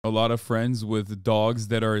of friends with dogs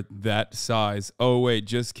that are that size. Oh wait,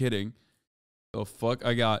 just kidding. The fuck,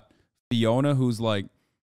 I got Fiona, who's like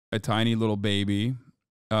a tiny little baby.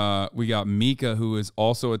 We got Mika, who is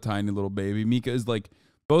also a tiny little baby. Mika is like,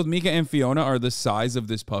 both Mika and Fiona are the size of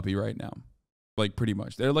this puppy right now. Like, pretty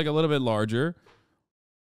much. They're like a little bit larger.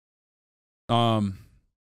 Myung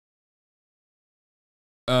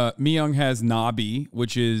has Nabi,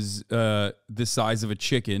 which is the size of a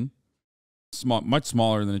chicken. Much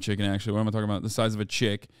smaller than a chicken, actually. What am I talking about? The size of a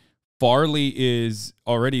chick. Farley is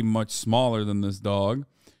already much smaller than this dog.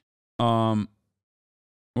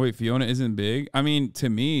 Wait, Fiona isn't big? I mean, to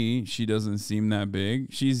me, she doesn't seem that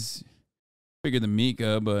big. She's bigger than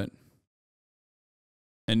Mika, but...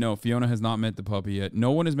 And no, Fiona has not met the puppy yet. No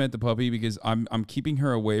one has met the puppy because I'm keeping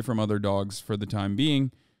her away from other dogs for the time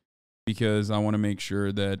being, because I want to make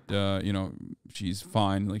sure that, you know, she's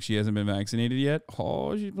fine. Like, she hasn't been vaccinated yet.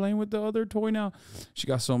 Oh, she's playing with the other toy now. She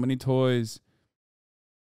got so many toys.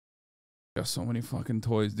 Got so many fucking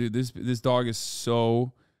toys. Dude, this dog is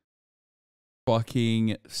so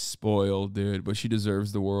fucking spoiled, dude. But she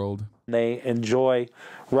deserves the world. they enjoy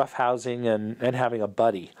roughhousing and having a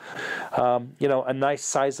buddy. You know, a nice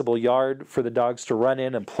sizable yard for the dogs to run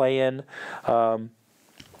in and play in.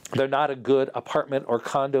 They're not a good apartment or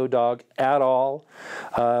condo dog at all.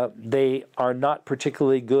 They are not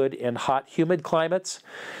particularly good in hot, humid climates.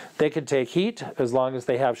 They can take heat as long as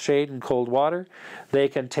they have shade and cold water. They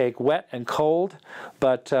can take wet and cold,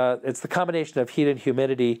 but it's the combination of heat and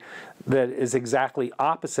humidity that is exactly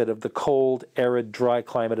opposite of the cold, arid, dry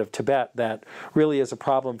climate of Tibet that really is a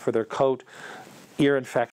problem for their coat, ear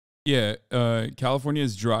infection. Yeah, California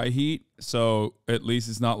is dry heat, so at least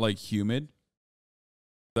it's not like humid.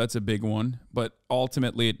 That's a big one, but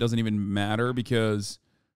ultimately it doesn't even matter because,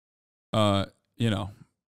 you know,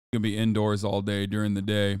 you can be indoors all day during the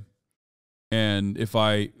day. And if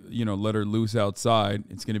I, you know, let her loose outside,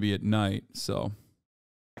 it's going to be at night. So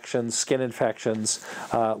skin infections,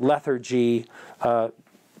 lethargy,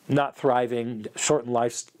 not thriving, shortened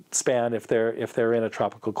lifespan if they're in a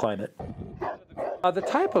tropical climate. The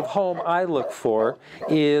type of home I look for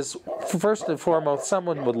is, first and foremost,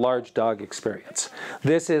 someone with large dog experience.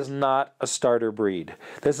 This is not a starter breed.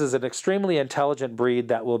 This is an extremely intelligent breed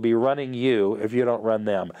that will be running you if you don't run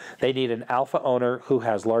them. They need an alpha owner who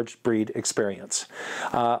has large breed experience.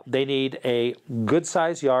 They need a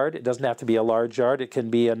good-sized yard. It doesn't have to be a large yard. It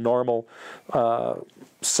can be a normal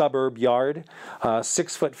suburb yard.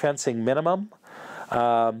 6-foot fencing minimum.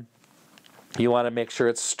 You want to make sure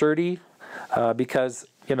it's sturdy. Because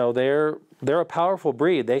they're a powerful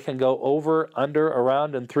breed. They can go over, under,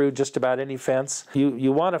 around, and through just about any fence.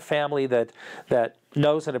 You want a family that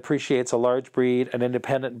knows and appreciates a large breed, an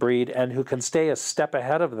independent breed, and who can stay a step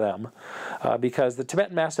ahead of them, because the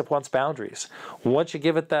Tibetan Mastiff wants boundaries. Once you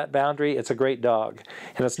give it that boundary, it's a great dog,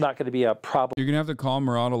 and it's not going to be a problem. You're gonna have to call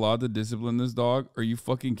Murad a lot to discipline this dog. Are you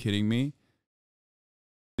fucking kidding me?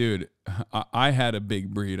 Dude, I had a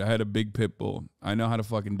big breed. I had a big pit bull. I know how to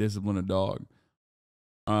fucking discipline a dog.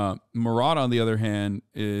 Murad, on the other hand,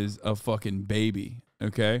 is a fucking baby,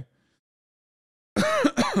 okay?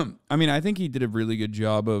 I mean, I think he did a really good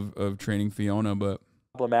job of training Fiona, but...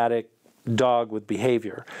 Problematic dog with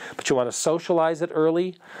behavior. But you want to socialize it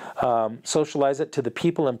early, socialize it to the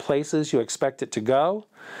people and places you expect it to go,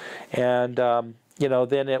 and,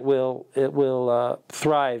 then it will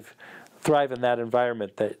thrive in that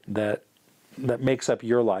environment that makes up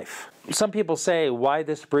your life. Some people say, why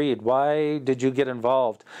this breed? Why did you get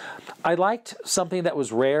involved? I liked something that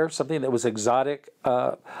was rare, something that was exotic.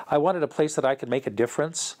 I wanted a place that I could make a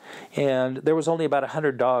difference. And there was only about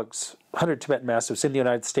 100 dogs, 100 Tibetan Mastiffs in the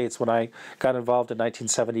United States when I got involved in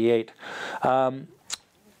 1978.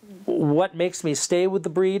 What makes me stay with the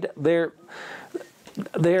breed? They're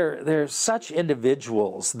such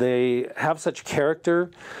individuals. They have such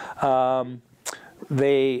character.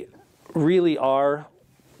 They really are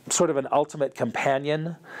sort of an ultimate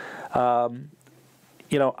companion. I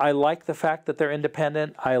like the fact that they're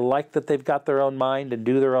independent. I like that they've got their own mind and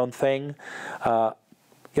do their own thing.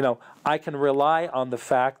 I can rely on the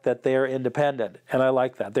fact that they're independent, and I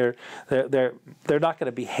like that. They're not going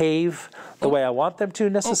to behave the way I want them to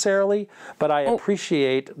necessarily, but I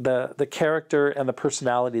appreciate the character and the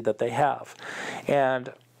personality that they have.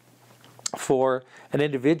 And for an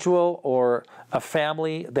individual or a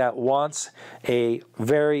family that wants a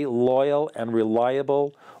very loyal and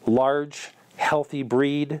reliable, large, healthy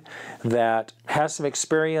breed that has some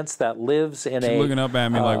experience, that lives in She's looking up at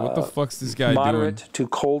me like, what the fuck's this guy moderate doing? to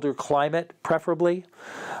colder climate, preferably,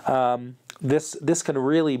 this can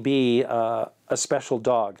really be a special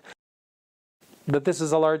dog. But this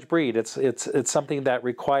is a large breed. It's something that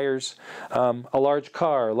requires a large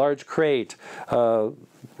car, a large crate,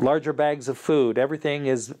 larger bags of food. Everything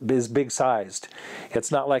is big sized.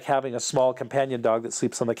 It's not like having a small companion dog that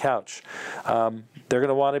sleeps on the couch. They're going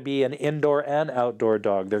to want to be an indoor and outdoor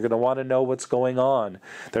dog. They're going to want to know what's going on.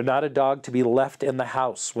 They're not a dog to be left in the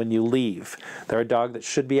house when you leave. They're a dog that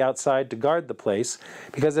should be outside to guard the place,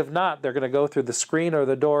 because if not, they're going to go through the screen or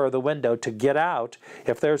the door or the window to get out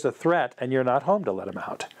if there's a threat and you're not home to let them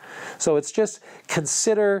out. So it's just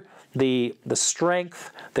consider the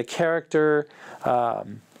strength, the character,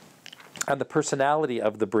 and the personality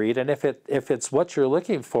of the breed, and if it's what you're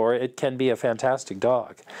looking for, it can be a fantastic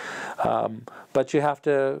dog. But you have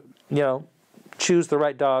to, choose the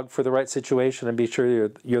right dog for the right situation and be sure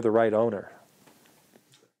you're the right owner.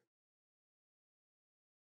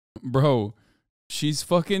 Bro, she's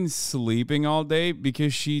fucking sleeping all day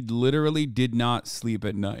because she literally did not sleep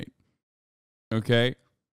at night. Okay?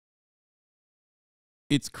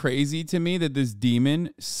 It's crazy to me that this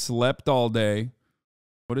demon slept all day.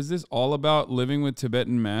 What is this all about? Living with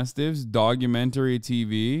Tibetan Mastiffs? Documentary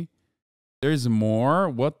TV? There's more?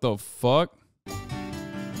 What the fuck?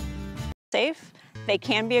 Safe. They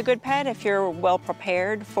can be a good pet if you're well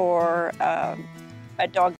prepared for a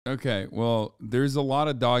dog. Okay, well, there's a lot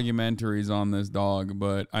of documentaries on this dog,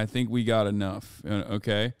 but I think we got enough,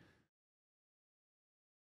 okay?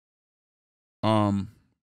 I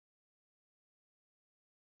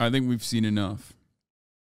think we've seen enough.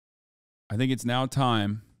 I think it's now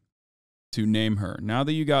time to name her. Now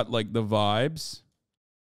that you got like the vibes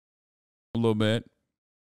a little bit,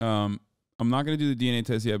 I'm not going to do the DNA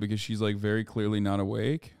test yet because she's like very clearly not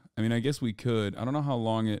awake. I mean, I guess we could. I don't know how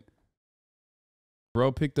long it...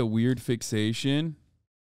 Bro picked a weird fixation.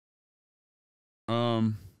 I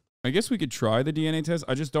guess we could try the DNA test.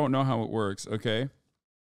 I just don't know how it works, okay?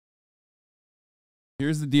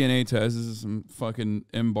 Here's the DNA test. This is some fucking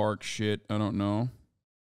embark shit. I don't know.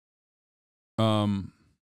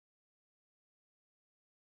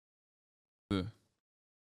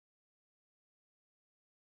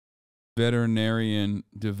 veterinarian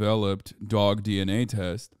developed dog DNA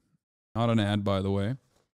test. Not an ad, by the way.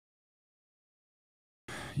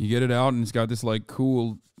 You get it out and it's got this like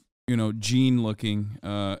cool, you know, gene looking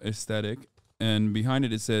aesthetic. And behind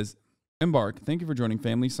it, it says, Embark, thank you for joining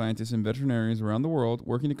family scientists and veterinarians around the world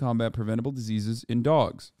working to combat preventable diseases in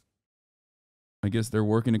dogs. I guess they're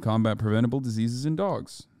working to combat preventable diseases in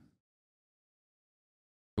dogs.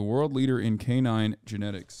 The world leader in canine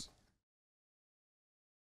genetics.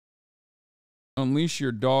 Unleash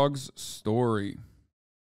your dog's story.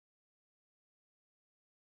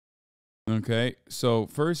 Okay, so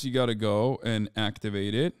first you got to go and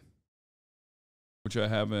activate it, which I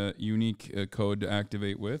have a unique code to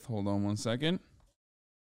activate with. Hold on one second.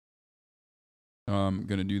 I'm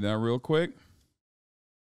going to do that real quick.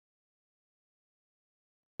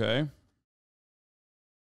 Okay.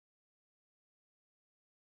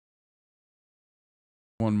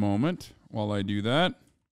 One moment while I do that.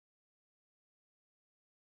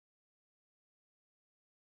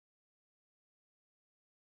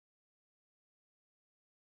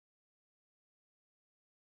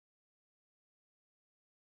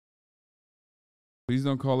 Please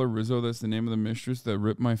don't call her Rizzo. That's the name of the mistress that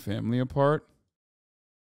ripped my family apart.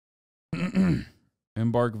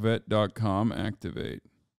 Embarkvet.com. Activate.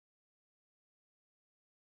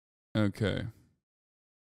 Okay.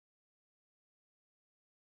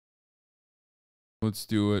 Let's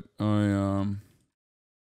do it. I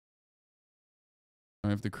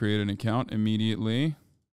have to create an account immediately.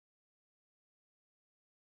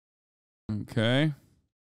 Okay.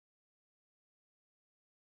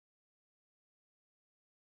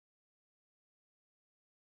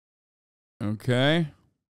 Okay.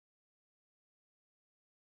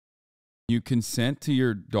 You consent to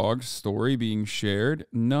your dog's story being shared?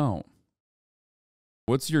 No.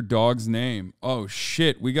 What's your dog's name? Oh,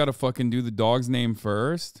 shit. We got to fucking do the dog's name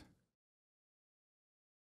first?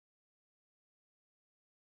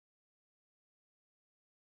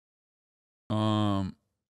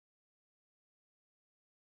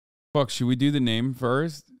 Fuck, should we do the name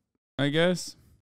first? I guess.